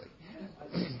 No, actually.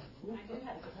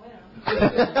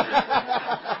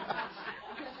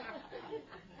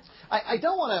 I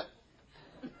don't want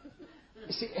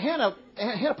to... See, Hannah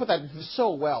put that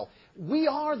so well. We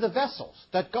are the vessels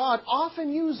that God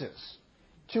often uses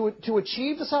to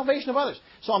achieve the salvation of others.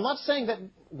 So I'm not saying that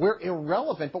we're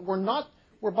irrelevant, but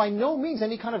we're by no means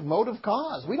any kind of motive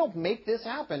cause. We don't make this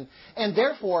happen, and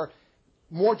therefore,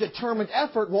 more determined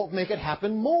effort won't make it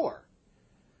happen more.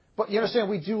 But you understand,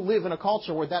 we do live in a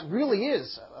culture where that really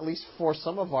is, at least for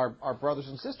some of our brothers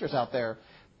and sisters out there,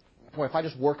 boy, if I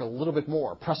just work a little bit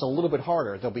more, press a little bit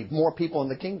harder, there'll be more people in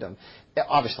the kingdom.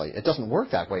 Obviously, it doesn't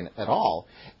work that way at all.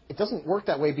 It doesn't work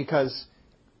that way because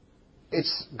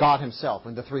it's God himself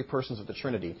and the three persons of the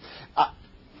Trinity.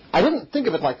 I didn't think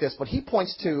of it like this, but he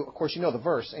points to, of course, you know the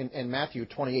verse in Matthew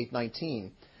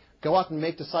 28:19. Go out and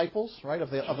make disciples, right, of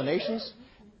the nations.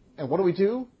 And what do we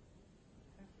do?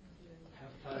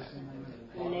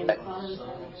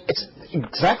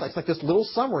 It's like this little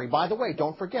summary. By the way,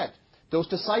 don't forget, those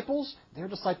disciples, they're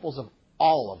disciples of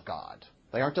all of God.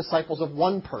 They aren't disciples of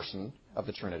one person of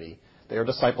the Trinity. They are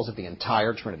disciples of the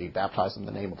entire Trinity, baptized in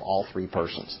the name of all three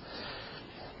persons.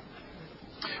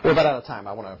 We're about out of time.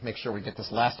 I want to make sure we get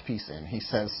this last piece in. He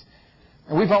says,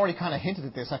 and we've already kind of hinted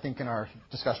at this, I think, in our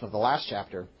discussion of the last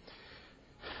chapter,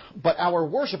 but our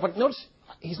worship, but notice,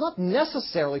 he's not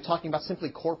necessarily talking about simply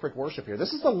corporate worship here.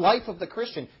 This is the life of the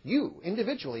Christian. You,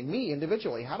 individually, me,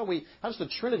 individually. How does the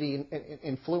Trinity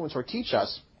influence or teach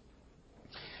us?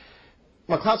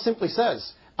 MacLeod simply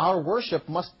says, our worship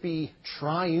must be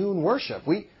triune worship.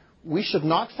 We should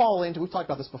not fall into, we've talked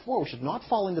about this before, we should not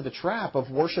fall into the trap of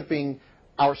worshiping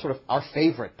our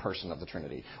favorite person of the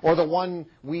Trinity, or the one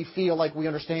we feel like we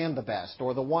understand the best,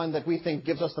 or the one that we think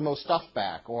gives us the most stuff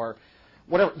back, or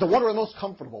whatever, the one we're most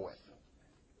comfortable with.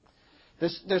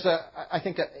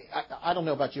 I don't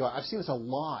know about you, I've seen this a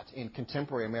lot in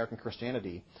contemporary American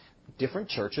Christianity. Different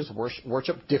churches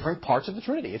worship different parts of the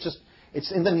Trinity.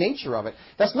 It's in the nature of it.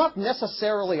 That's not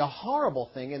necessarily a horrible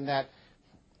thing in that,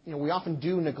 we often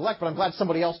do neglect, but I'm glad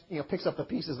somebody else, picks up the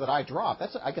pieces that I drop.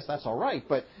 I guess that's all right,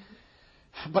 but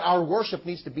our worship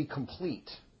needs to be complete.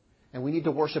 And we need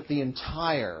to worship the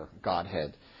entire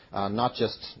Godhead, not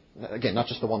just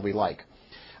the one we like.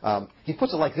 He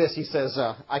puts it like this. He says,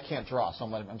 I can't draw, so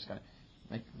I'm just going to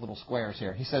make little squares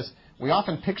here. He says, we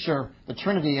often picture the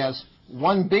Trinity as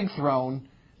one big throne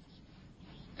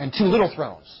and two little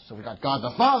thrones. So we've got God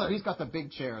the Father, he's got the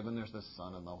big chair, and then there's the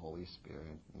Son and the Holy Spirit.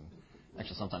 And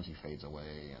actually, sometimes he fades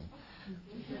away.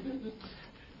 And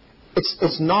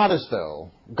it's not as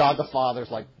though God the Father's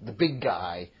like the big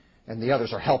guy and the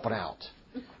others are helping out.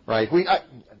 Right?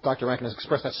 Dr. Rankin has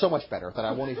expressed that so much better that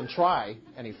I won't even try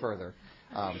any further.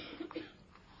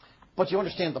 But you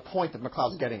understand the point that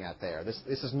MacLeod's getting at there.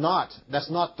 That's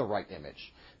not the right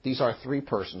image. These are three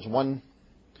persons, one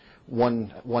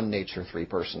nature, three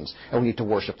persons, and we need to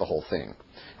worship the whole thing.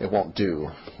 It won't do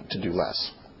to do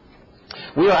less.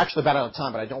 We are actually about out of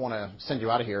time, but I don't want to send you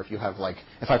out of here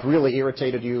if I've really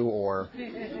irritated you or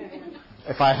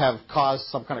if I have caused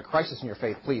some kind of crisis in your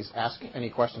faith. Please ask any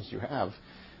questions you have.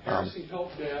 Heresy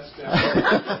Help Desk.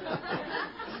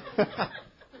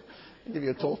 I'll give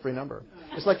you a toll-free number.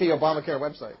 It's like the Obamacare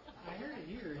website. I heard it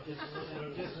here. Just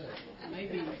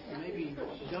maybe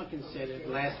Duncan said it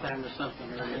last time or something,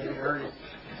 or maybe heard it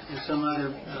in some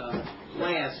other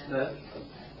class. But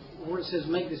where it says,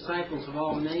 "Make disciples of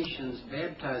all nations,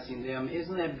 baptizing them,"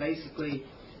 isn't that basically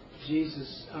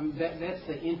Jesus? That's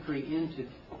the entry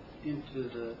into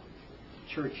the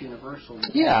Church Universal.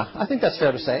 Yeah, I think that's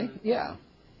fair to say. Yeah.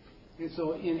 And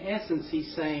so, in essence,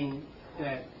 he's saying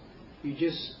that you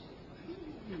just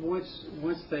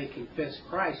once they confess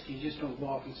Christ, you just don't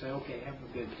walk and say, "Okay, have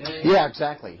a good day." Yeah,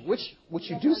 exactly. Which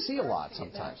you do see a lot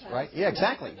sometimes, right? Yeah,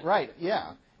 exactly. Right.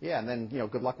 Yeah. Yeah, and then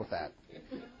good luck with that.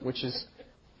 Which is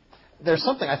there's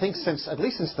something I think at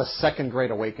least since the Second Great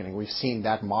Awakening, we've seen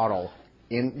that model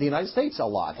in the United States a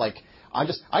lot. Like I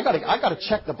gotta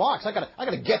check the box. I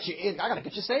gotta get you in. I gotta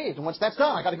get you saved. And once that's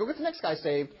done, I gotta go get the next guy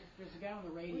saved. There's a guy on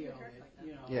the radio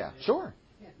that Yeah, sure.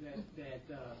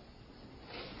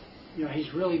 That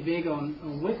he's really big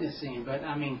on witnessing, but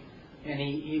I mean, and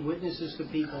he witnesses to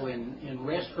people in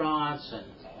restaurants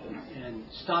and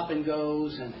stop and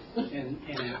goes and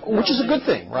which is a good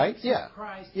thing, right? Yeah.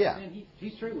 Christ, yeah. And then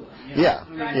he's through with them. Yeah.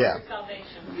 Yeah.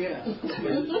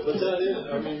 But that is,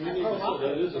 you need to say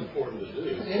that is important to do.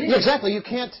 Yeah, exactly. You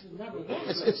can't.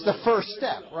 It's the first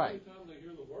step, right? Every time they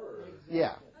hear the word.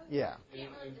 Yeah. Yeah.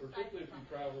 And particularly if you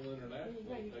travel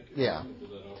internationally, they can yeah. use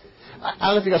that opportunity. I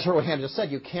don't know if you guys heard what Hannah just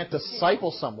said. You can't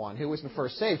disciple someone who isn't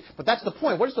first saved. But that's the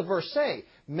point. What does the verse say?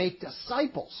 Make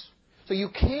disciples. So you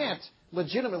can't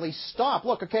legitimately stop.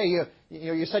 Look, okay,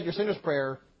 you said your sinner's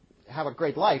prayer, have a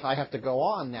great life. I have to go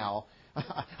on now.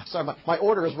 Sorry, my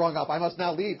order is rung up. I must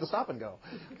now leave to stop and go.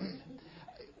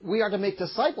 We are to make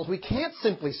disciples. We can't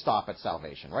simply stop at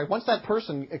salvation, right? Once that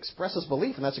person expresses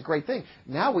belief, and that's a great thing,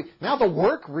 now the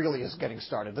work really is getting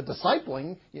started. The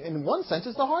discipling, in one sense,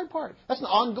 is the hard part. That's an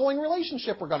ongoing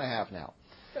relationship we're going to have now.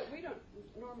 But we don't,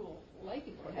 normal lay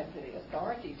people have the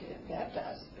authority to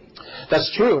baptize people.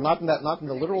 That's true. Not in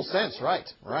the literal sense,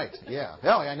 right? Right. Yeah.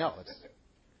 Oh, I know.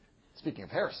 Speaking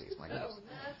of heresies, my goodness.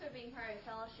 That's where being part of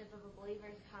fellowship of the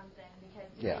believers comes in,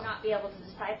 because you Yeah. may not be able to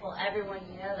disciple everyone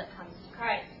you know that comes to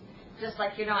Christ. Just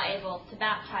like you're not able to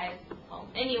baptize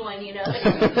anyone you know that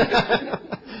comes to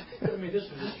Christ. I mean, this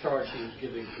was his charge he was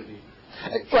giving to the...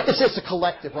 Right, it's a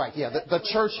collective, right? Yeah, the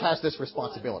church has this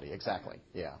responsibility, exactly.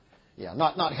 Yeah, yeah.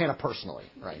 Not Hannah personally,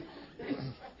 right?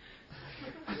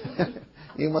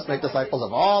 You must make disciples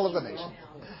of all of the nations.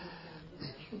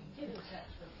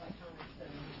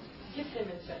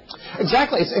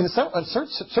 Exactly. It's in a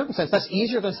certain sense, that's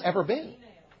easier than it's ever been.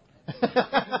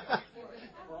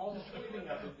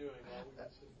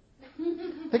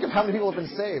 Think of how many people have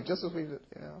been saved just as we did.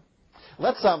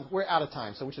 Let's. We're out of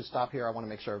time, so we should stop here. I want to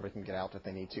make sure everybody can get out if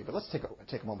they need to. But let's take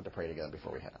a moment to pray together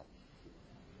before we head out.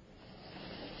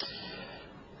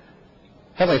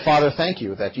 Heavenly Father, thank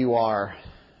you that you are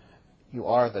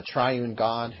the triune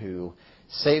God who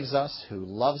saves us, who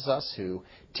loves us, who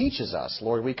teaches us.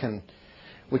 Lord, we can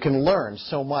learn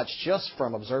so much just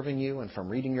from observing you and from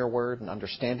reading your word and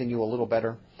understanding you a little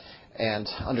better and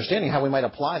understanding how we might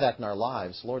apply that in our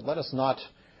lives. Lord, let us not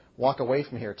walk away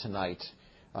from here tonight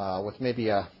with maybe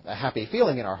a happy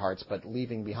feeling in our hearts, but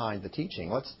leaving behind the teaching.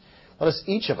 Let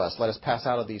us pass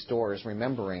out of these doors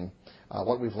remembering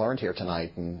what we've learned here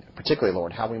tonight, and particularly,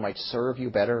 Lord, how we might serve you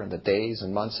better in the days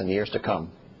and months and years to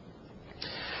come.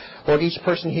 Lord, each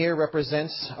person here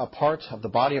represents a part of the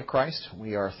body of Christ.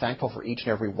 We are thankful for each and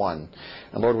every one.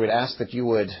 And Lord, we'd ask that you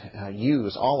would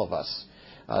use all of us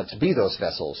to be those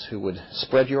vessels who would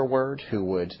spread your word, who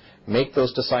would make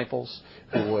those disciples,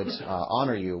 who would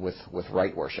honor you with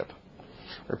right worship.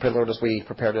 We pray, Lord, as we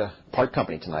prepare to part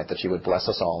company tonight, that you would bless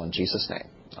us all in Jesus' name.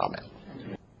 Amen.